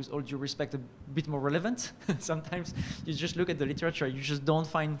journals, with all due respect, a bit more relevant. Sometimes you just look at the literature, you just don't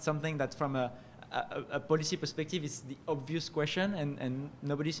find something that from a policy perspective is the obvious question, and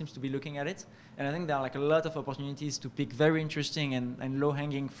nobody seems to be looking at it. And I think there are like a lot of opportunities to pick very interesting and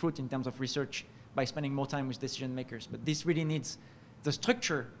low-hanging fruit in terms of research by spending more time with decision makers. But this really needs the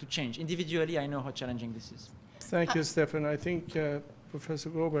structure to change. Individually, I know how challenging this is. Thank you, Stefan. I think Professor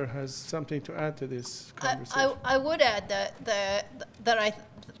Gober has something to add to this conversation. I would add that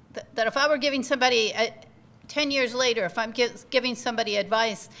if I were giving somebody, 10 years later, if I'm giving somebody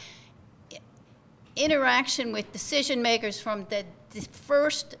advice, interaction with decision makers from the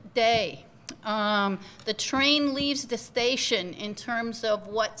first day, the train leaves the station in terms of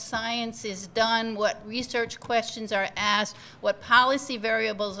what science is done, what research questions are asked, what policy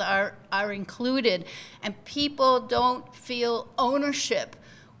variables are included, and people don't feel ownership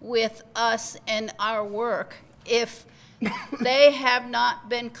with us and our work if they have not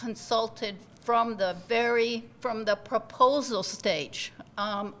been consulted from the proposal stage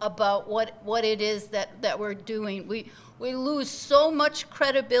about what it is that we're doing. We lose so much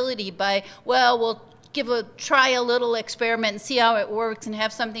credibility by, well, we'll try a little experiment and see how it works and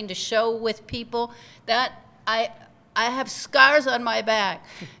have something to show with people. That I have scars on my back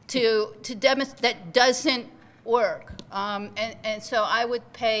to demonstrate that doesn't work. And so I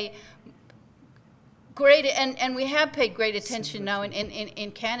would pay great, and we have paid great attention now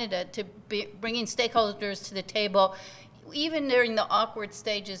in Canada to bringing stakeholders to the table, even during the awkward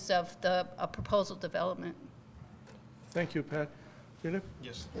stages of the proposal development. Thank you, Pat. Philip?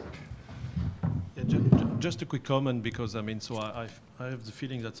 Yes. Yeah, just a quick comment, because I mean, so I have the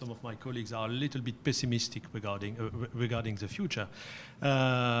feeling that some of my colleagues are a little bit pessimistic regarding the future.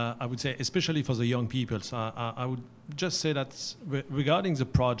 I would say, especially for the young people. So I would just say that regarding the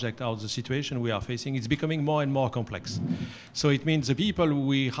project or the situation we are facing, it's becoming more and more complex. So it means the people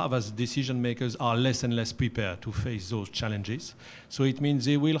we have as decision makers are less and less prepared to face those challenges. So it means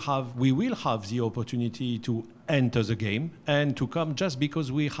we will have the opportunity to enter the game and to come just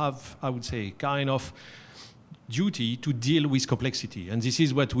because we have, I would say, kind of duty to deal with complexity. And this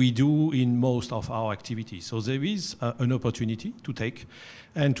is what we do in most of our activities. So there is an opportunity to take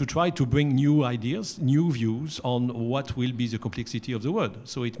and to try to bring new ideas, new views on what will be the complexity of the world.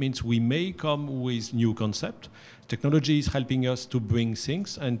 So it means we may come with new concept. Technology is helping us to bring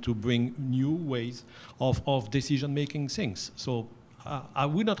things and to bring new ways of decision-making things. So I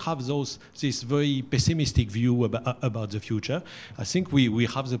would not have this very pessimistic view about the future. I think we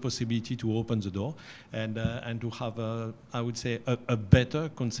have the possibility to open the door and to have, I would say, a better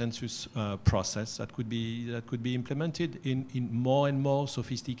consensus process that could be implemented in more and more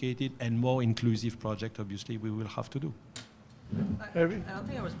sophisticated and more inclusive projects. Obviously, we will have to do. I don't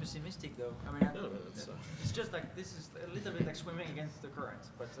think I was pessimistic, though. I mean, it's just like this is a little bit like swimming against the current,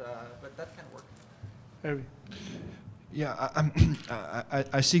 but that can work. Harry? Yeah,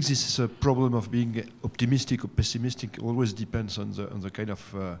 I think this is a problem of being optimistic or pessimistic. Always depends on the kind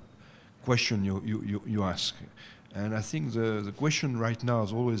of question you ask. And I think the question right now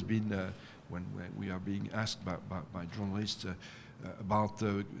has always been when we are being asked by journalists, about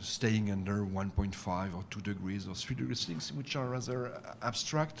staying under 1.5 or 2 degrees or 3 degrees, things which are rather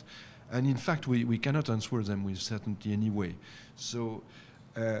abstract. And in fact, we cannot answer them with certainty anyway. So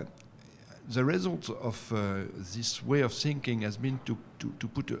the result of this way of thinking has been to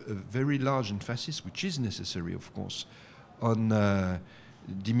put a very large emphasis, which is necessary, of course, on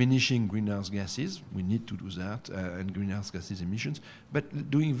diminishing greenhouse gases. We need to do that, and greenhouse gases emissions,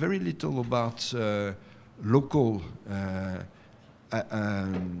 but doing very little about local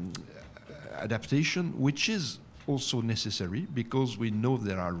adaptation, which is also necessary because we know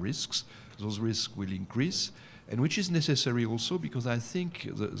there are risks. Those risks will increase, and which is necessary also because I think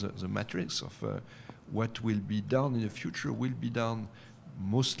the matrix of what will be done in the future will be done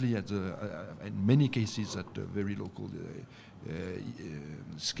mostly at the, in many cases at a very local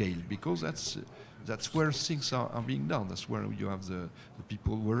scale, because that's where things are being done. That's where you have the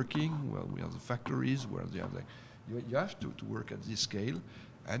people working, where we have the factories, where they have you have to work at this scale.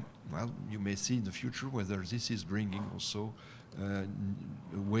 And, well, you may see in the future whether this is bringing also a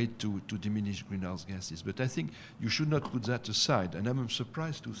way to diminish greenhouse gases. But I think you should not put that aside. And I'm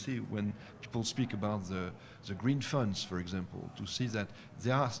surprised to see when people speak about the green funds, for example, to see that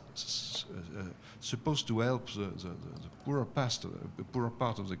they are supposed to help the poorer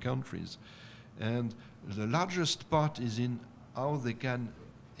part of the countries. And the largest part is in how they can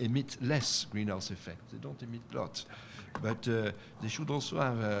emit less greenhouse effect. They don't emit lots. But they should also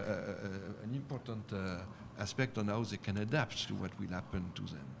have an important aspect on how they can adapt to what will happen to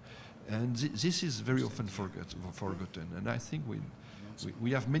them. And this is very often forgotten. And I think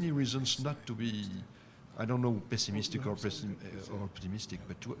we have many reasons not to be, I don't know, pessimistic or optimistic,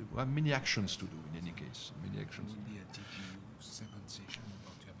 but to have many actions to do in any case. Many actions.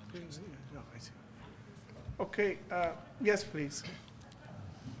 Okay, yes, please.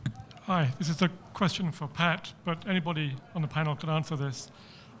 Hi, this is a question for Pat, but anybody on the panel can answer this.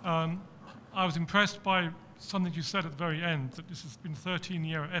 I was impressed by something you said at the very end, that this has been a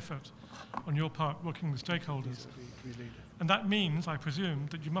 13-year effort on your part working with stakeholders. And that means, I presume,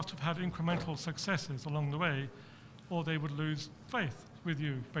 that you must have had incremental successes along the way, or they would lose faith with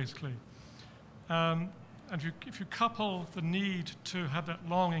you, basically. And if you couple the need to have that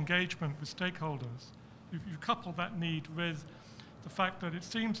long engagement with stakeholders, you couple that need with the fact that it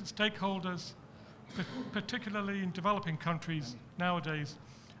seems that stakeholders, particularly in developing countries nowadays,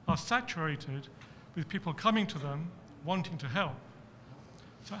 are saturated with people coming to them wanting to help.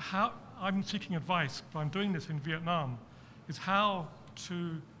 So how, I'm seeking advice, but I'm doing this in Vietnam, is how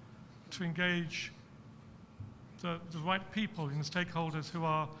to engage the right people in the stakeholders who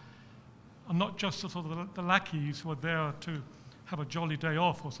are not just the sort of the lackeys who are there to have a jolly day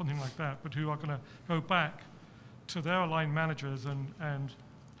off or something like that, but who are going to go back to their aligned managers and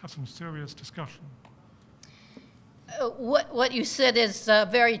have some serious discussion. What you said is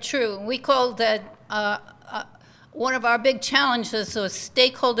very true. We called that one of our big challenges was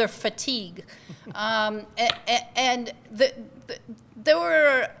stakeholder fatigue. And there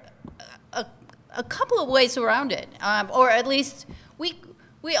were a couple of ways around it, or at least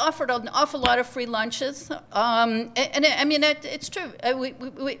we offered an awful lot of free lunches, and I mean it's true.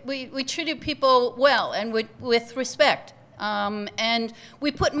 We treated people well and with respect, and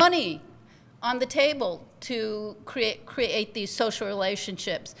we put money on the table to create these social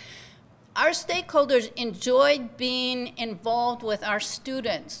relationships. Our stakeholders enjoyed being involved with our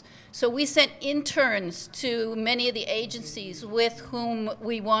students. So we sent interns to many of the agencies with whom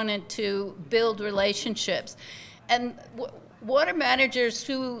we wanted to build relationships. And water managers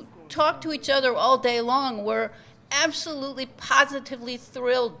who talked to each other all day long were absolutely positively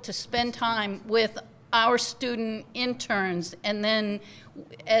thrilled to spend time with our student interns and then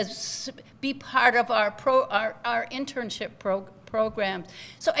be part of our internship programs.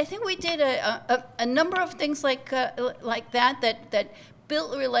 So I think we did a number of things like that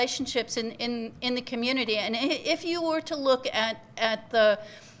built relationships in the community. And if you were to look at the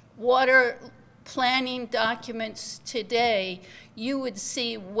water planning documents today, you would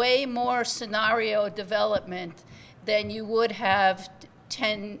see way more scenario development than you would have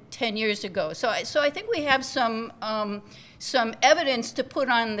 10 years ago. So I think we have some evidence to put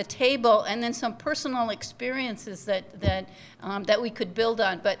on the table, and then some personal experiences that we could build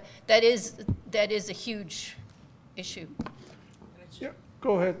on. But that is a huge issue. Yeah,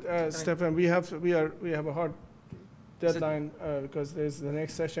 go ahead, Stefan. We have a hard deadline because there's the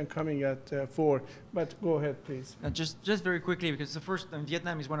next session coming at 4. But go ahead, please. Just very quickly, because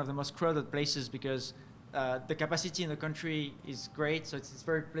Vietnam is one of the most crowded places because the capacity in the country is great, so it's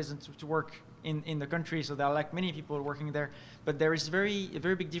very pleasant to work in the country. So there are like many people working there, but there is a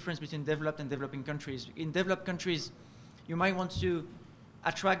very big difference between developed and developing countries. In developed countries, you might want to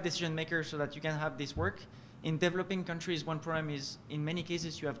attract decision makers so that you can have this work. In developing countries, one problem is, in many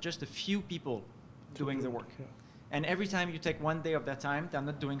cases, you have just a few people doing the work. And every time you take 1 day of their time, they're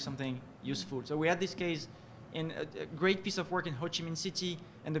not doing something useful. So we had this case in a great piece of work in Ho Chi Minh City,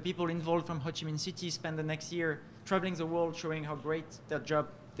 and the people involved from Ho Chi Minh City spent the next year traveling the world, showing how great their job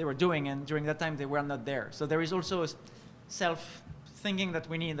they were doing, and during that time they were not there. So there is also a self-thinking that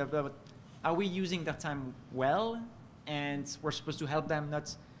we need about, are we using their time well? And we're supposed to help them,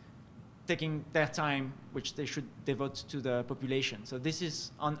 not taking their time, which they should devote to the population. So this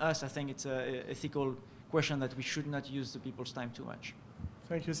is on us. I think it's an ethical question that we should not use the people's time too much.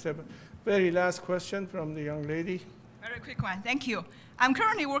 Thank you, Stefan. Very last question from the young lady. Very quick one, thank you. I'm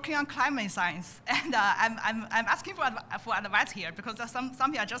currently working on climate science, and I'm asking for advice here, because there's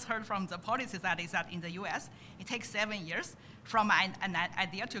something I just heard from the policy side is that in the US, it takes 7 years from an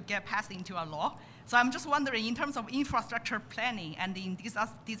idea to get passed into a law. So I'm just wondering, in terms of infrastructure planning and in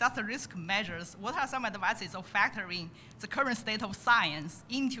disaster risk measures, what are some advices of factoring the current state of science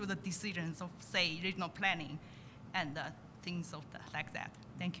into the decisions of, say, regional planning and things like that?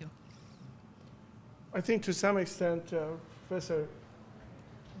 Thank you. I think to some extent, Professor,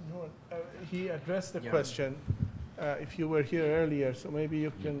 he addressed the question if you were here earlier, so maybe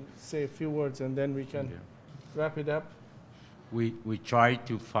you can say a few words and then we can wrap it up. We try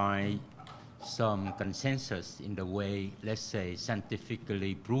to find some consensus in the way, let's say,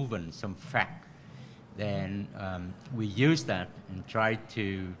 scientifically proven, some fact. Then we use that and try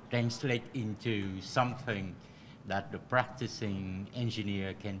to translate into something that the practicing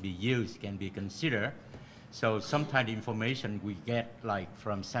engineer can be used, can be considered. So sometimes the information we get, like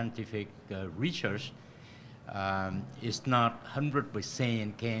from scientific research, is not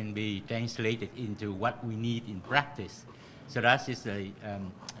 100% can be translated into what we need in practice. So that is the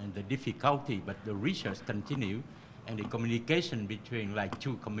difficulty, but the research continue and the communication between like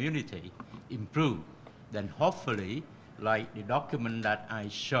two communities improve. Then hopefully, like the document that I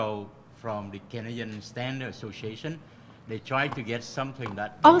show from the Canadian Standard Association, they try to get something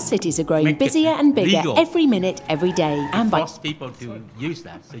that our cities are growing busier and bigger legal, every minute, every day, and force people to use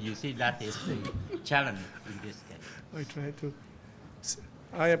that. So you see, that is the challenge in this case. I try to.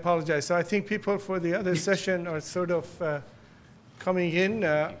 I apologize. So I think people for the other session are sort of coming in.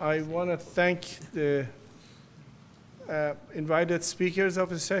 I want to thank the invited speakers of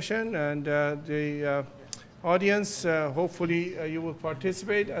the session and the audience. Hopefully you will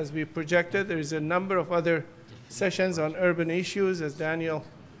participate as we projected. There is a number of other sessions on urban issues, as Daniel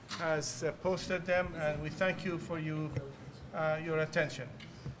has posted them, and we thank you for your attention.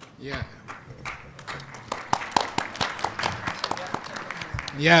 Yeah.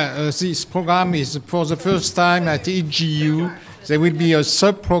 Yeah, this program is for the first time at EGU. There will be a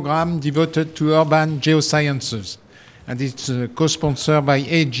sub-program devoted to urban geosciences, and it's co-sponsored by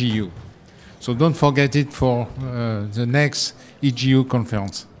EGU. So don't forget it for the next EGU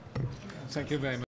conference. Thank you very much.